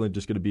think it's definitely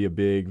just going to be a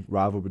big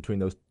rival between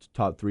those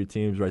top 3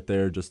 teams right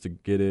there just to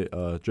get it.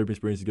 Dripping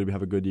Springs is going to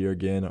have a good year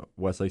again.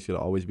 Westlake's going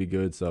to always be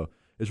good. So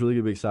it's really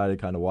going to be excited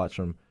to kind of watch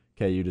from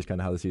KU just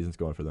kind of how the season's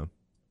going for them.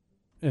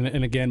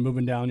 And again,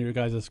 moving down your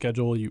guys'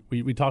 schedule,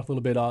 we talked a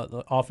little bit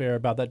off air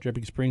about that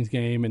Dripping Springs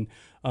game, and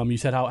you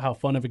said how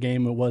fun of a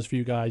game it was for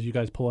you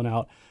guys pulling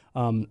out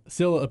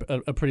still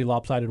a pretty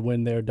lopsided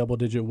win there,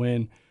 double-digit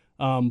win.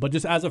 But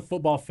just as a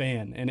football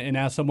fan and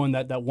as someone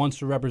that wants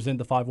to represent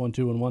the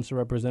 512 and wants to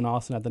represent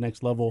Austin at the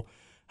next level,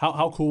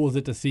 how cool was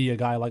it to see a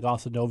guy like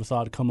Austin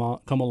Novosad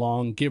come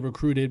along, get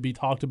recruited, be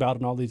talked about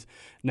in all these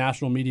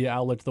national media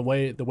outlets the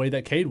way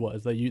that Cade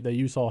was, that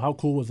you saw? How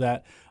cool was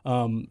that,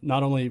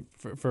 not only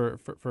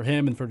for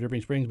him and for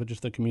Dripping Springs, but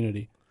just the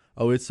community?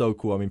 Oh, it's so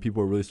cool. I mean,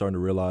 people are really starting to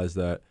realize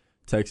that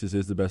Texas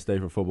is the best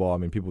state for football. I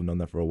mean, people have known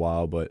that for a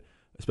while, but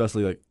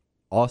especially like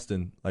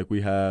Austin, like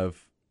we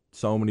have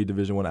so many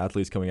Division I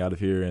athletes coming out of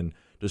here, and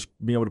just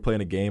being able to play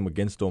in a game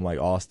against them like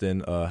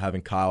Austin,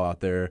 having Kyle out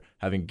there,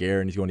 having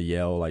Garen, he's going to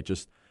Yale, like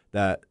just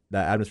that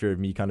atmosphere of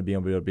me kind of being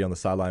able to be on the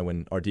sideline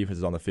when our defense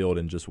is on the field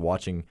and just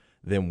watching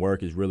them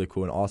work is really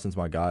cool. And Austin's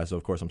my guy, so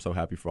of course I'm so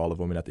happy for all of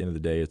them. And at the end of the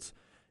day,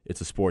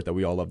 it's a sport that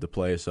we all love to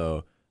play,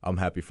 so I'm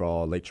happy for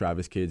all Lake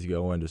Travis kids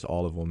going, just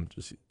all of them,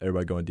 just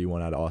everybody going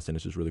D1 out of Austin.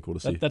 It's just really cool to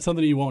see. That's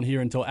something you won't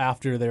hear until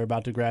after they're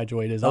about to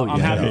graduate. I'm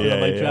happy for the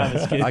Lake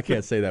Travis kids. I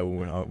can't say that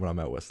when I'm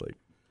at Westlake.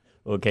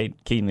 Well,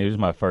 Keaton, it was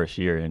my first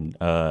year in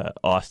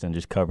Austin,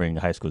 just covering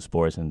high school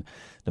sports. And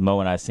the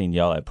moment I seen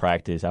y'all at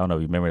practice, I don't know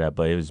if you remember that,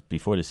 but it was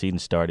before the season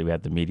started. We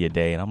had the media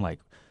day, and I'm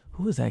like,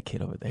 who is that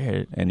kid over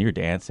there? And you're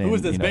dancing. Who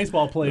is this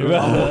baseball player?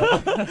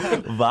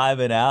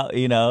 Vibing out,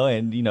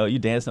 and, you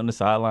dancing on the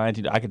sidelines.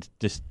 I could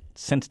just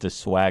sense the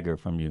swagger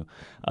from you.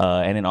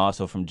 And then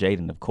also from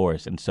Jaden, of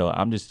course. And so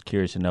I'm just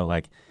curious to know,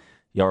 like,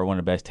 y'all are one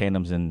of the best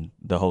tandems in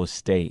the whole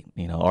state,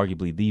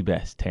 arguably the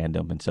best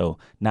tandem. And so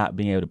not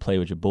being able to play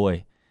with your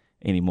boy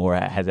anymore,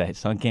 has that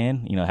sunk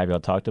in? Have y'all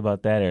talked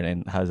about that,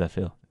 and how does that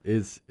feel?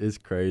 It's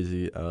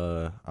crazy.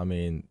 I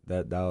mean,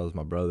 that was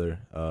my brother.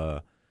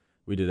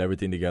 We did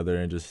everything together,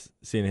 and just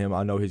seeing him,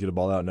 I know he's gonna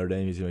ball out in Notre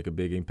Dame. He's gonna make a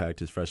big impact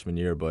his freshman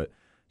year, but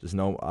just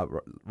know,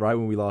 right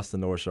when we lost to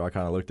North Shore, I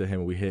kind of looked at him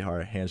and we hit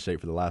our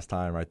handshake for the last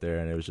time right there,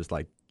 and it was just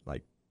like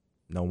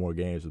no more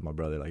games with my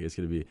brother. Like, it's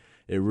gonna be,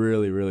 it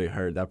really, really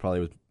hurt. That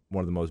probably was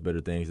one of the most bitter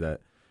things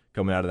that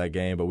coming out of that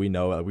game, but we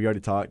know we already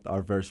talked.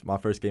 My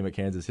first game at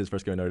Kansas, his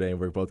first game at Notre Dame,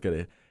 we're both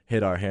gonna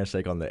hit our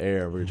handshake on the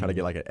air. We're trying to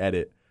get like an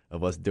edit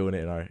of us doing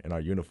it in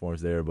our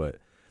uniforms there. But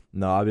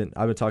no, I've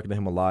been talking to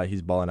him a lot.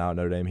 He's balling out at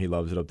Notre Dame. He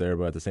loves it up there.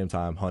 But at the same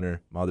time, Hunter,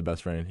 my other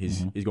best friend,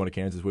 he's going to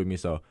Kansas with me.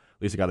 So at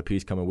least I got a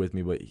piece coming with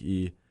me. But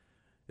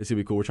it's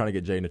gonna be cool. We're trying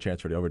to get Jaden to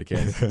transfer over to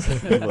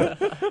Kansas,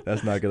 but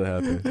that's not gonna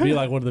happen. Be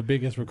like one of the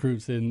biggest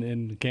recruits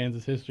in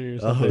Kansas history or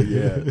something.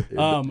 Oh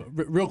yeah.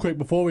 Real quick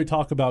before we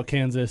talk about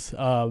Kansas,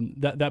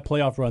 that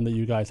playoff run that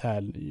you guys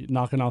had,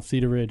 knocking off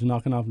Cedar Ridge,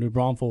 knocking off New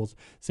Braunfels,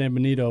 San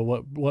Benito,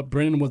 what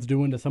Brennan was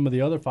doing to some of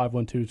the other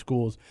 512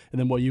 schools,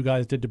 and then what you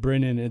guys did to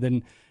Brennan, and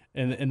then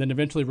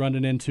eventually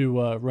running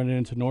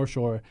into North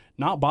Shore,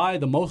 not by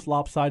the most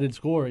lopsided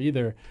score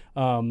either,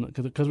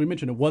 because we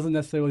mentioned it wasn't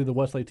necessarily the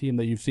Westlake team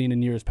that you've seen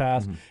in years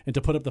past, and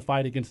to put up the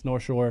fight against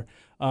North Shore.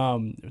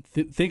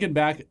 Thinking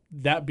back,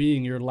 that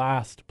being your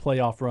last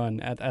playoff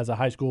run as a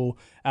high school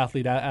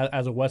athlete,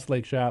 as a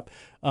Westlake chap,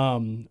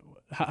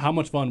 how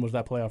much fun was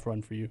that playoff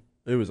run for you?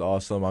 It was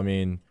awesome. I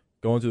mean,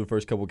 going through the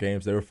first couple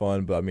games, they were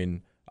fun, but I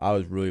mean, I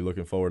was really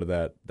looking forward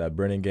to that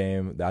Brennan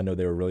game. I know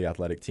they were a really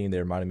athletic team. They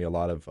reminded me a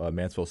lot of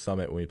Mansfield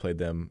Summit when we played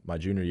them my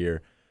junior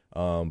year.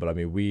 But I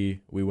mean, we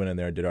went in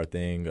there and did our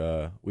thing.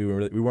 We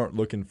weren't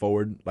looking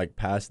forward like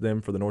past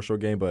them for the North Shore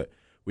game, but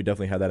we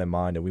definitely had that in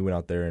mind. And we went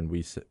out there and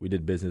we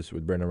did business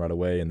with Brennan right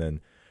away. And then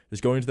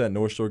just going into that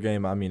North Shore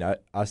game, I mean,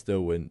 I still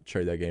wouldn't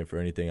trade that game for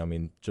anything. I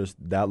mean, just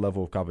that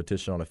level of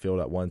competition on a field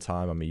at one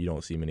time. I mean, you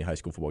don't see many high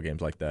school football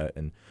games like that,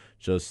 and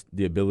just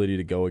the ability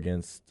to go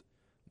against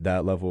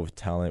that level of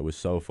talent was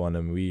so fun. I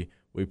mean,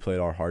 we played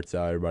our hearts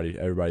out.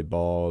 Everybody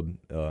balled.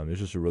 It was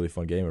just a really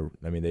fun game.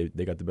 I mean,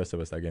 they got the best of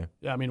us that game.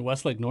 Yeah, I mean,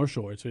 Westlake North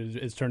Shore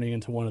is turning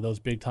into one of those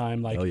big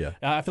time. Like, oh yeah.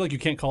 I feel like you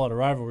can't call it a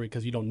rivalry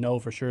because you don't know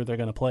for sure they're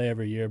going to play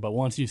every year. But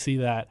once you see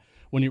that,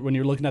 when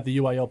you're looking at the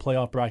UIL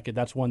playoff bracket,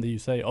 that's one that you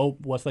say, oh,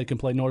 Westlake can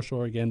play North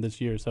Shore again this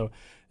year. So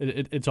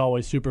it's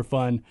always super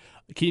fun.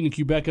 Keaton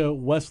Kubecka,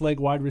 Westlake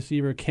wide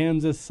receiver,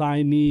 Kansas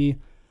signee.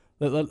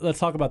 Let's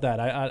talk about that.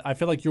 I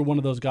feel like you're one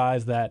of those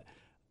guys that,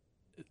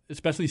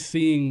 especially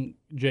seeing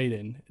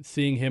Jaden,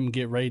 seeing him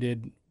get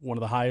rated one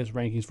of the highest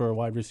rankings for a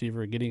wide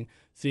receiver,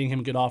 seeing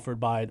him get offered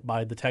by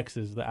the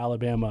Texas, the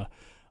Alabama.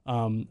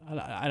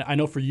 I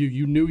know for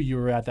you knew you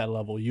were at that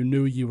level. You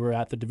knew you were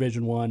at the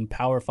Division I,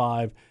 Power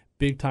 5,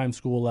 big-time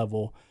school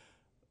level.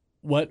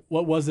 What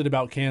was it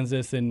about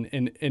Kansas?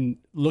 And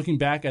looking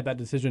back at that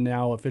decision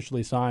now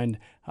officially signed,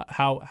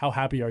 how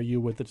happy are you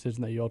with the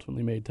decision that you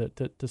ultimately made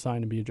to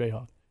sign and be a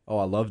Jayhawk? Oh,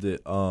 I loved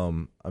it.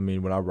 I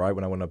mean, when I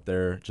went up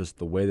there, just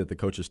the way that the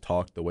coaches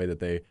talked, the way that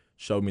they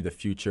showed me the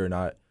future,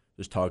 not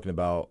just talking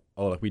about,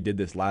 oh, like we did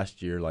this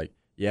last year. Like,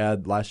 yeah,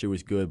 last year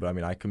was good, but I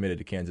mean, I committed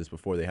to Kansas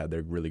before they had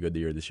their really good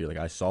year this year. Like,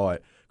 I saw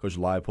it. Coach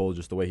Leipold,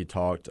 just the way he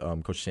talked,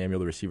 Coach Samuel,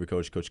 the receiver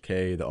coach, Coach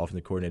K, the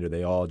offensive coordinator,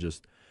 they all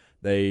just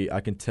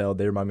I can tell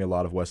they remind me a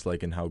lot of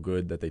Westlake and how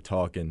good that they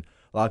talk. And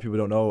a lot of people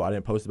don't know, I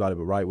didn't post about it,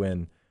 but right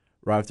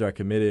after I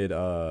committed,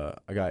 I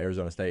got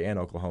Arizona State and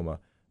Oklahoma.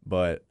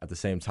 But at the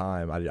same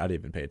time, I didn't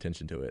even pay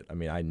attention to it. I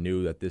mean, I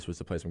knew that this was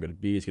the place I'm going to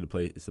be.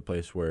 It's the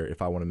place where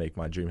if I want to make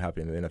my dream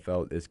happen in the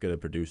NFL, it's going to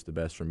produce the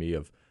best for me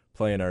of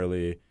playing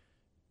early,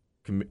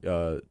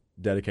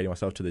 dedicating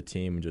myself to the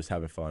team, and just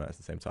having fun at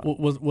the same time.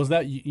 Was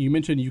that, you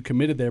mentioned you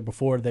committed there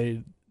before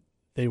they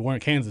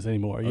weren't Kansas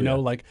anymore, you know?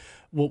 Yeah. Like,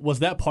 was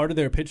that part of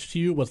their pitch to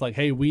you? Was like,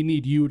 hey, we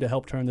need you to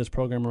help turn this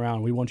program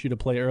around. We want you to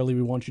play early.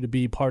 We want you to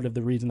be part of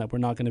the reason that we're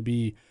not going to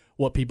be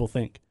what people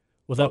think.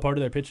 Was that part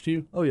of their pitch to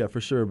you? Oh, yeah, for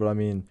sure. But, I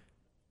mean,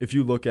 if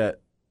you look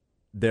at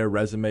their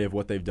resume of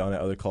what they've done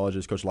at other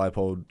colleges, Coach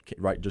Leipold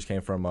just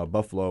came from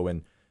Buffalo,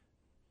 and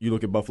you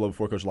look at Buffalo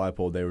before Coach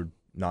Leipold, they were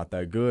not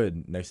that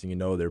good. Next thing you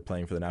know, they're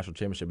playing for the national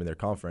championship in their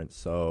conference.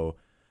 So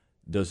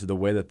just the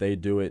way that they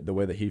do it, the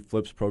way that he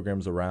flips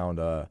programs around,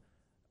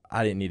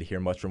 I didn't need to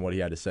hear much from what he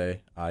had to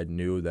say. I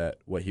knew that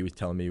what he was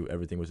telling me,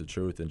 everything was the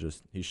truth, and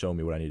just he showed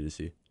me what I needed to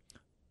see.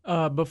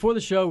 Before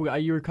the show,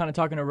 you were kind of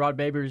talking to Rod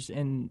Babers,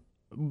 and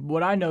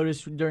what I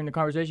noticed during the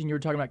conversation, you were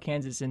talking about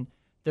Kansas and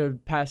the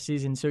past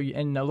season. So,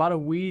 and a lot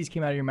of wheeze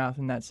came out of your mouth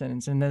in that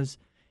sentence,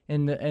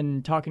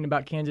 and talking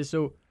about Kansas.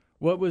 So,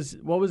 what was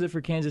it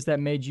for Kansas that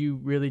made you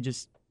really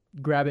just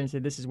grab it and say,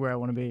 "This is where I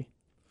want to be"?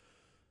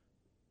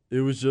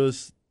 It was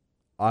just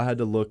I had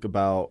to look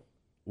about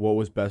what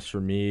was best for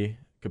me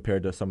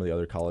compared to some of the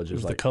other colleges. It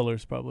was like the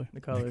colors, probably.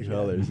 The colors,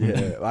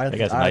 yeah. I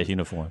got some nice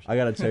uniforms. I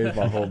got to change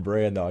my whole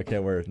brand, though. I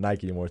can't wear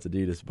Nike anymore. It's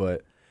Adidas.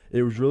 But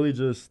it was really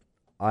just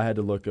I had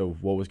to look at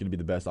what was going to be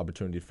the best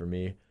opportunity for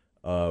me.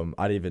 I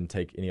didn't even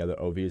take any other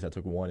OVs. I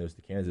took one. It was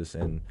the Kansas.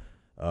 And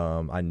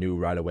I knew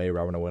right away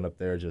when I went up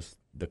there, just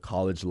the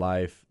college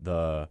life,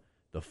 the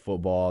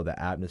football,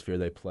 the atmosphere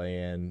they play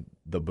in,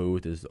 the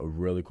booth is a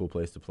really cool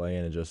place to play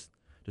in. And just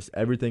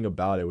everything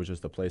about it was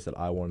just a place that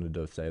I wanted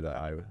to say that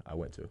I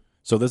went to.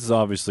 So this is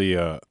obviously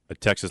a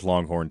Texas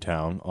Longhorn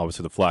town,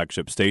 obviously the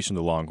flagship station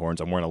of the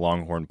Longhorns. I'm wearing a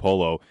Longhorn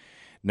polo.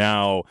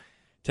 Now,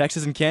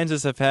 Texas and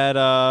Kansas have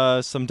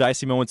had some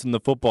dicey moments in the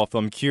football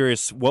field. I'm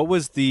curious, what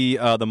was the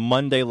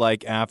Monday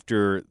like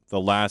after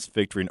the last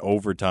victory in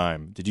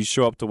overtime? Did you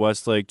show up to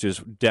Westlake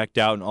just decked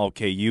out in all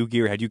KU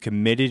gear? Had you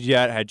committed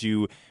yet? Had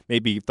you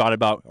maybe thought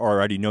about or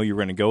already know you were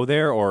going to go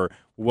there? Or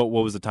what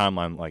was the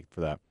timeline like for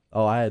that?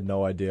 Oh, I had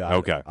no idea.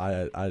 Okay.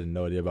 I had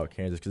no idea about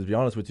Kansas because, to be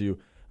honest with you,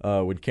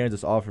 when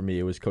Kansas offered me,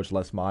 it was Coach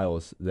Les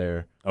Miles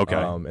there. Okay.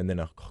 And then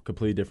a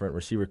completely different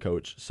receiver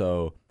coach.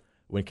 So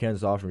when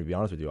Kansas offered me, to be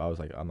honest with you, I was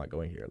like, I'm not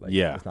going here. Like,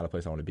 yeah. It's not a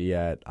place I want to be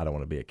at. I don't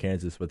want to be at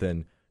Kansas. But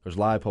then Coach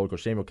Leipold,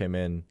 Coach Samuel came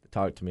in,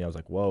 talked to me. I was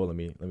like, whoa, let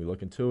me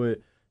look into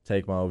it,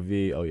 take my OV.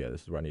 Oh, yeah,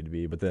 this is where I need to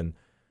be. But then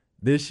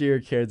this year,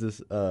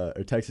 Texas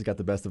got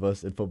the best of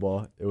us in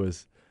football. We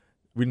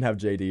didn't have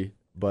JD,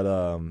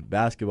 but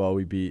basketball,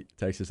 we beat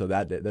Texas. So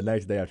that day, the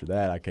next day after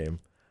that, I came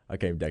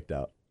decked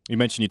out. You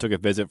mentioned you took a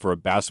visit for a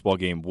basketball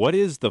game. What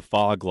is the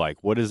fog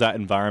like? What is that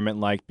environment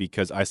like?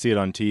 Because I see it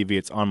on TV.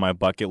 It's on my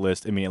bucket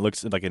list. I mean, it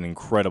looks like an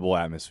incredible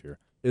atmosphere.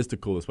 It's the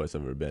coolest place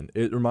I've ever been.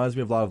 It reminds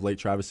me of a lot of Lake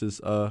Travis's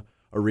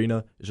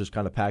arena. It's just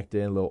kind of packed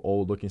in, a little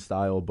old-looking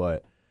style,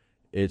 but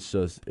it's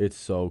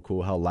so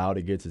cool. How loud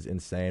it gets is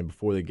insane.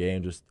 Before the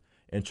game, just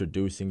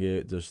introducing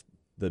it, just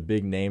the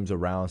big names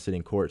around,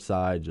 sitting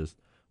courtside, just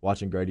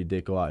watching Grady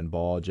Dick go out and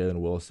ball, Jalen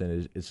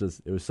Wilson.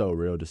 It was so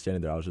real. Just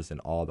standing there, I was just in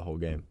awe the whole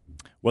game.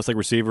 Westlake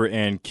receiver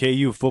and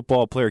KU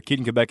football player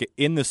Keaton Kubecka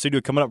in the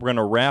studio. Coming up, we're going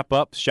to wrap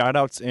up,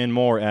 shout-outs, and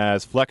more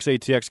as Flex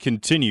ATX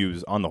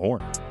continues on the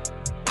Horn.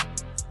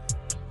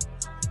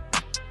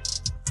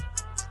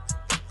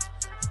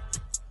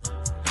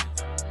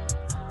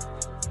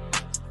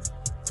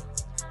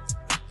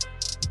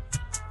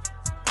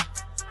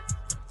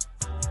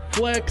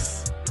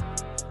 Flex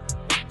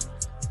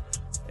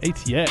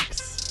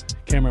ATX.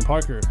 Cameron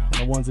Parker on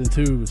the ones and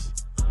twos.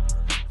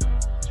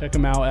 Check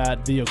them out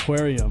at the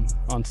Aquarium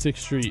on 6th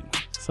Street,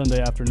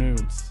 Sunday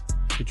afternoons.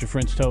 Get your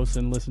French toast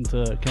and listen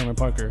to Cameron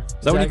Parker.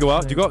 Is that when you go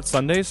out? Do you go out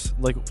Sundays?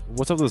 Like,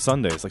 what's up with the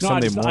Sundays? Like, no,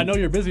 Sunday morning? I know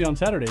you're busy on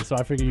Saturdays, so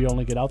I figure you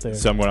only get out there.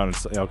 So I'm going on.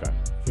 Okay.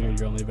 Figure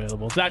you're only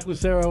available. Zach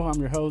Lucero, I'm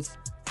your host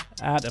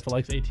at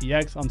FLX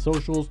ATX on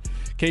socials.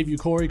 KView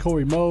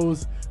Corey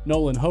Mose,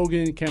 Nolan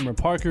Hogan, Cameron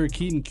Parker,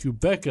 Keaton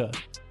Kubecka.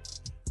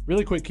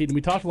 Really quick, Keaton,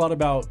 we talked a lot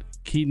about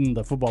Keaton,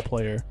 the football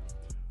player.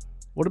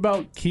 What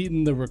about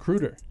Keaton, the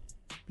recruiter?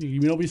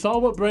 We saw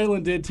what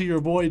Braylon did to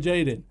your boy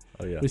Jaden.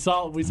 Oh yeah. We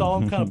saw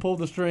him kind of pull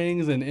the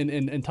strings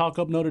and talk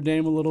up Notre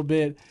Dame a little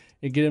bit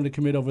and get him to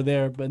commit over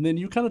there. But then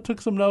you kind of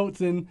took some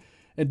notes and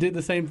did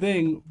the same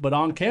thing, but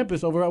on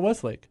campus over at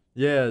Westlake.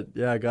 Yeah.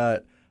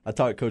 I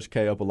talked Coach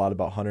K up a lot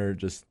about Hunter,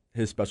 just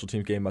his special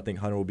teams game. I think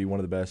Hunter will be one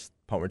of the best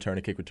punt return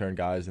and kick return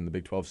guys in the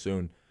Big 12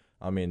 soon.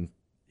 I mean,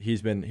 he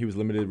was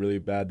limited really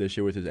bad this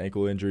year with his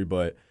ankle injury,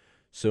 but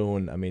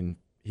soon, I mean,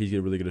 he's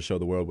really going to show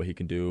the world what he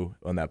can do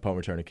on that punt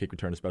return and kick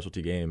return and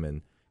specialty game,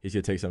 and he's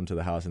going to take something to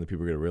the house, and the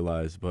people are going to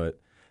realize. But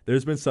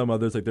there's been some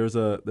others. Like there's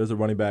a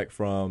running back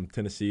from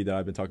Tennessee that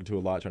I've been talking to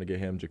a lot, trying to get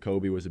him.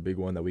 Jacoby was a big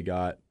one that we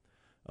got.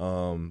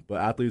 But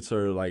athletes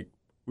are like,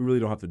 we really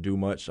don't have to do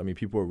much. I mean,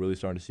 people are really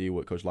starting to see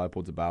what Coach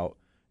Leipold's about.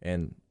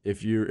 And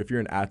if you're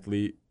an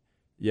athlete,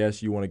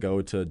 yes, you want to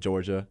go to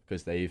Georgia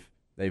because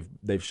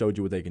they've showed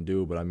you what they can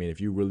do. But I mean, if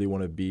you really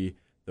want to be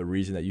the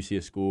reason that you see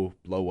a school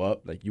blow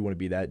up, like you want to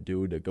be that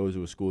dude that goes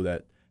to a school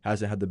that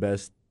hasn't had the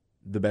best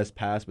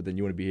past, but then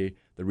you want to be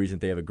the reason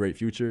they have a great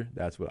future.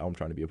 That's what I'm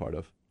trying to be a part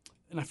of.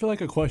 And I feel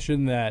like a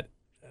question that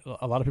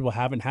a lot of people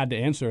haven't had to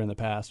answer in the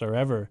past or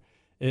ever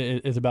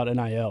is about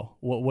NIL.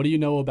 What do you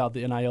know about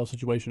the NIL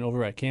situation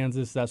over at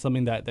Kansas? Is that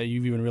something that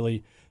you've even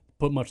really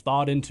put much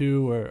thought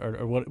into,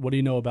 or what do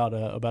you know about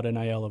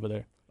NIL over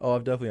there? Oh,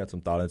 I've definitely had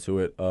some thought into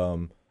it.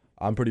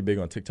 I'm pretty big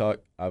on TikTok.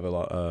 I have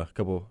a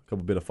couple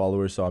bit of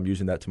followers, so I'm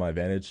using that to my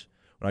advantage.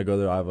 When I go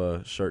there, I have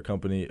a shirt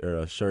company or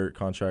a shirt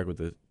contract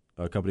with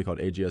a company called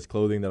AGS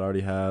Clothing that I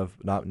already have.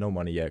 No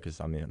money yet because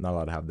I'm not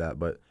allowed to have that,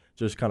 but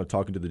just kind of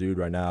talking to the dude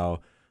right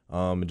now,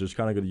 and just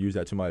kind of going to use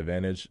that to my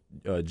advantage.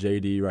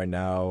 JD right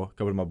now, a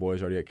couple of my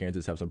boys already at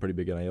Kansas have some pretty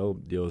big NIL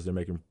deals. They're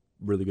making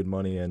really good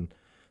money, and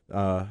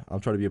I'm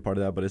trying to be a part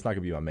of that, but it's not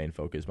going to be my main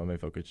focus. My main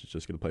focus is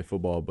just going to play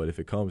football, but if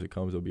it comes,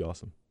 it'll be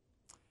awesome.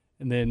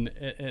 And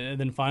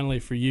then finally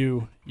for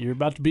you, you're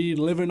about to be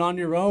living on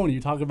your own.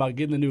 You talk about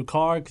getting the new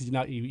car because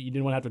you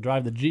didn't want to have to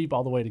drive the Jeep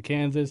all the way to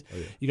Kansas. Oh,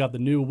 yeah. You got the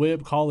new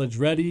whip, college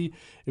ready.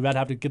 You're about to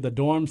have to get the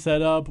dorm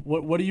set up.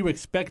 What are you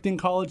expecting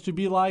college to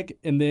be like?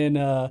 And then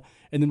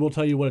we'll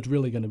tell you what it's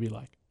really going to be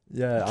like.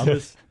 Yeah,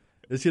 it's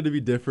going to be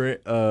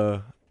different.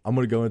 I'm going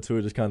to go into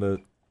it just kind of.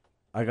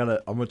 I'm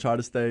gonna try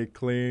to stay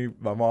clean.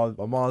 My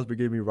mom's been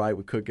getting me right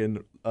with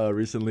cooking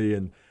recently,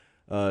 and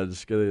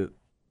just gonna.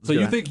 So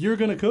you think you're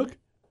gonna cook?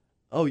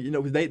 Oh,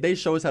 they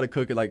show us how to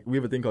cook it. Like we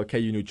have a thing called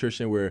KU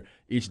Nutrition, where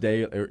each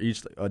day or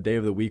each day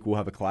of the week we'll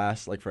have a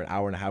class like for an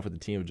hour and a half with the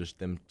team of just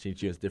them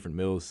teaching us different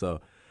meals. So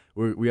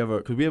we're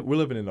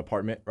living in an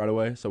apartment right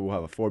away, so we'll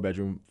have a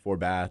 4-bedroom,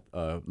 4-bath,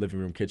 living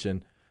room,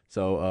 kitchen.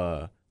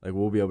 So like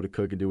we'll be able to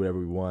cook and do whatever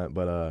we want.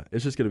 But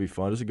it's just gonna be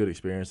fun. It's a good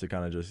experience to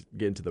kind of just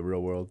get into the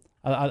real world.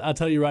 I'll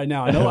tell you right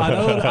now.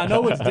 I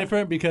know it's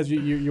different because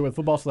you're with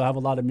football, so I have a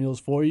lot of meals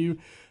for you,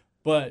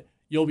 but.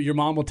 Your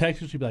mom will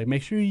text you. She'll be like,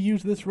 make sure you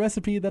use this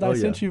recipe that I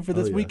sent you for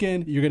this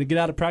weekend. You're going to get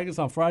out of practice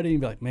on Friday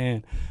and be like,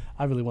 man,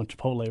 I really want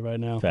Chipotle right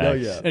now. Facts. Oh,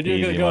 yeah. And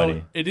you're going to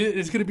go,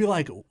 it's going to be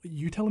like,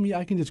 you telling me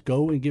I can just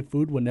go and get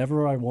food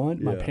whenever I want?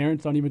 Yeah. My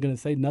parents aren't even going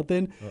to say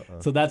nothing.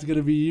 So that's going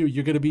to be you.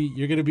 You're going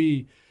to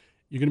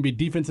be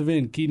defensive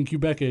end, Keaton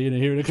Kubecka,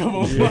 here to come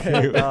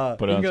over.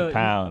 Put on some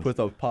pounds. Put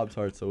those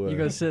Pop-Tarts away. You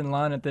go sit in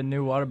line at the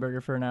new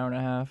Whataburger for an hour and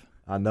a half.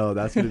 I know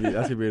that's gonna be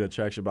an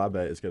attraction, but I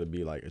bet it's gonna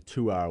be like a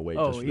 2-hour wait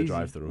just for the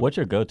drive-through. What's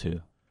your go-to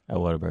at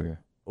Whataburger?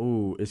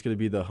 Ooh, it's gonna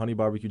be the honey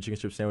barbecue chicken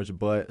strip sandwich,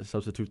 but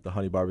substitute the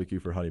honey barbecue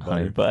for honey butter.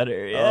 Honey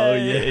butter, yeah. Oh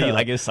yeah, you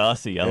like it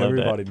saucy. I love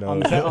that. Everybody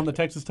knows. On the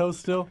Texas toast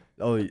still.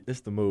 Oh,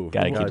 it's the move.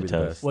 Gotta keep the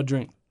toast. What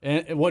drink?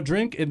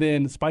 And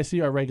then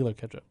spicy or regular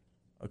ketchup?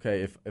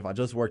 Okay, if I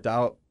just worked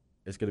out,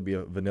 it's gonna be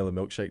a vanilla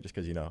milkshake just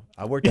because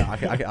I worked out.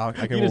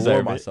 I can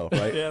reward myself,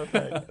 right? Yeah,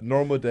 okay.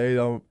 Normal day,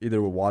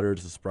 either with water or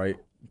just a Sprite,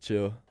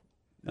 chill.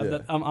 Yeah.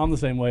 I'm the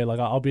same way. Like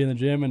I'll be in the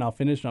gym and I'll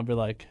finish and I'll be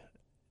like,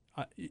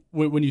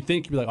 when you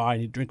think you'll be like, I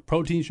need to drink a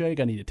protein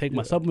shake, I need to take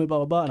my supplement, blah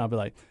blah blah, and I'll be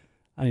like,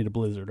 I need a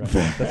Blizzard right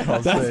now.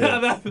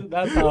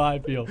 That's how I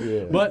feel.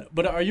 Yeah.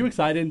 But are you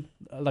excited?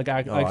 Like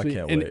I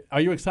can't wait.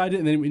 Are you excited?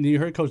 And then when you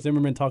heard Coach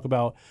Zimmerman talk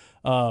about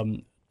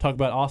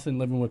Austin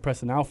living with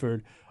Preston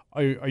Alford.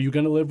 Are you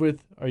going to live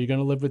with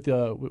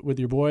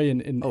your boy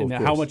and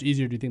how much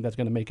easier do you think that's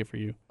going to make it for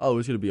you? Oh,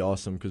 it's going to be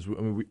awesome because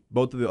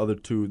both of the other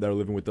two that are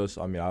living with us.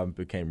 I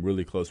became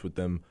really close with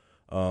them.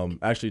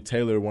 Actually,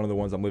 Taylor, one of the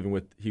ones I'm living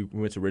with, he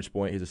went to Rich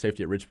Point. He's a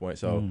safety at Rich Point,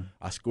 so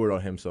I scored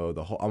on him. So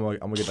I'm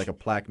gonna get like a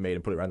plaque made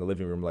and put it around the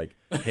living room like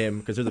him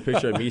because there's a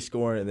picture of me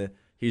scoring and then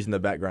he's in the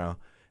background.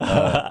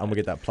 I'm gonna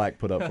get that plaque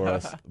put up for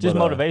us. Just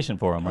motivation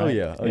for him, right?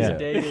 Oh yeah.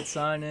 David,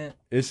 sign it.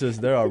 It's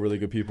just they're all really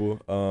good people.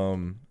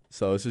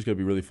 So it's just gonna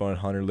be really fun.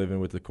 Hunter living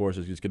with the course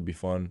is just gonna be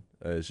fun.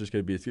 It's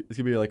gonna be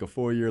like a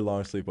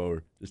 4-year-long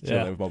sleepover, just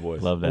chilling with my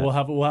boys. Love that.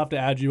 We'll have to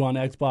add you on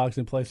Xbox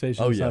and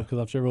PlayStation and stuff because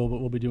I'm sure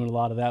we'll be doing a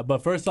lot of that.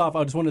 But first off,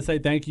 I just want to say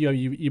thank you.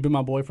 You've been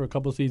my boy for a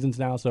couple of seasons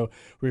now, so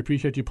we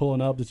appreciate you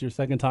pulling up. This is your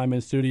second time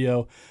in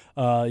studio.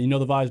 You know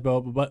the vibes,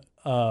 bro. But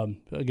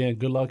again,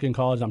 good luck in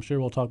college. I'm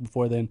sure we'll talk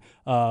before then.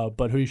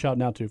 But who are you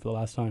shouting out to for the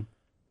last time?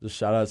 Just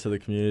shout out to the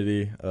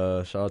community.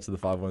 Shout out to the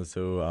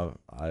 512.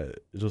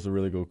 It's just a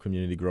really good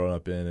community growing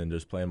up in and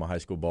just playing my high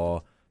school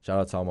ball. Shout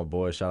out to all my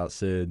boys. Shout out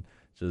Sid.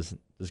 Just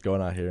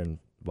going out here and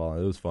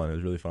balling. It was fun. It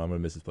was really fun. I'm going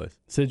to miss this place.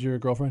 Sid, your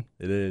girlfriend?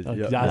 It is. I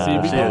Yeah. see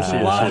you be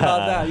posting a lot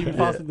about that. You've been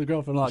Yeah. posting the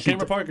girlfriend a lot.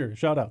 Cameron Parker,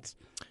 shout outs.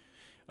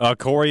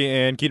 Corey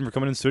and Keaton for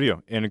coming in the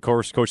studio. And, of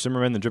course, Coach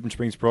Zimmerman, the Dripping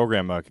Springs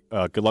program.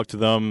 Good luck to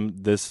them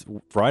this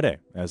Friday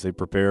as they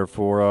prepare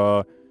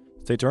for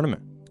state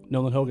tournament.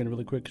 Nolan Hogan,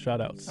 really quick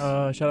shout outs.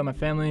 Shout out my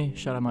family.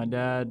 Shout out my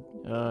dad.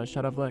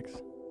 Shout out Flex.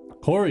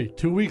 Corey,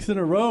 2 weeks in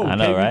a row. I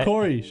know, right?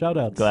 Corey, shout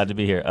outs. Glad to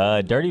be here.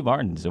 Dirty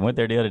Martins. I went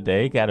there the other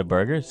day, got a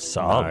burger.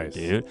 Solid, Nice.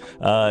 dude.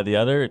 The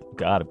other,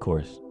 God, of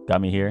course, got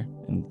me here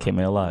and kept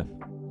me alive.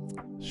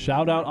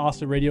 Shout out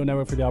Austin Radio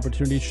Network for the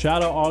opportunity.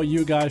 Shout out all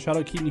you guys. Shout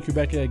out Keaton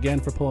Kubecka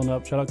again for pulling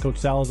up. Shout out Coach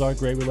Salazar.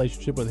 Great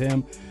relationship with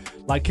him.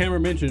 Like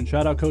Cameron mentioned,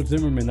 shout out Coach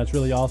Zimmerman. That's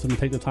really awesome to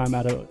take the time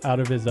out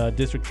of his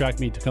district track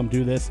meet to come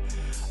do this.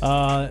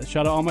 Shout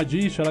out all my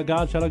G's. Shout out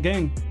God. Shout out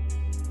gang.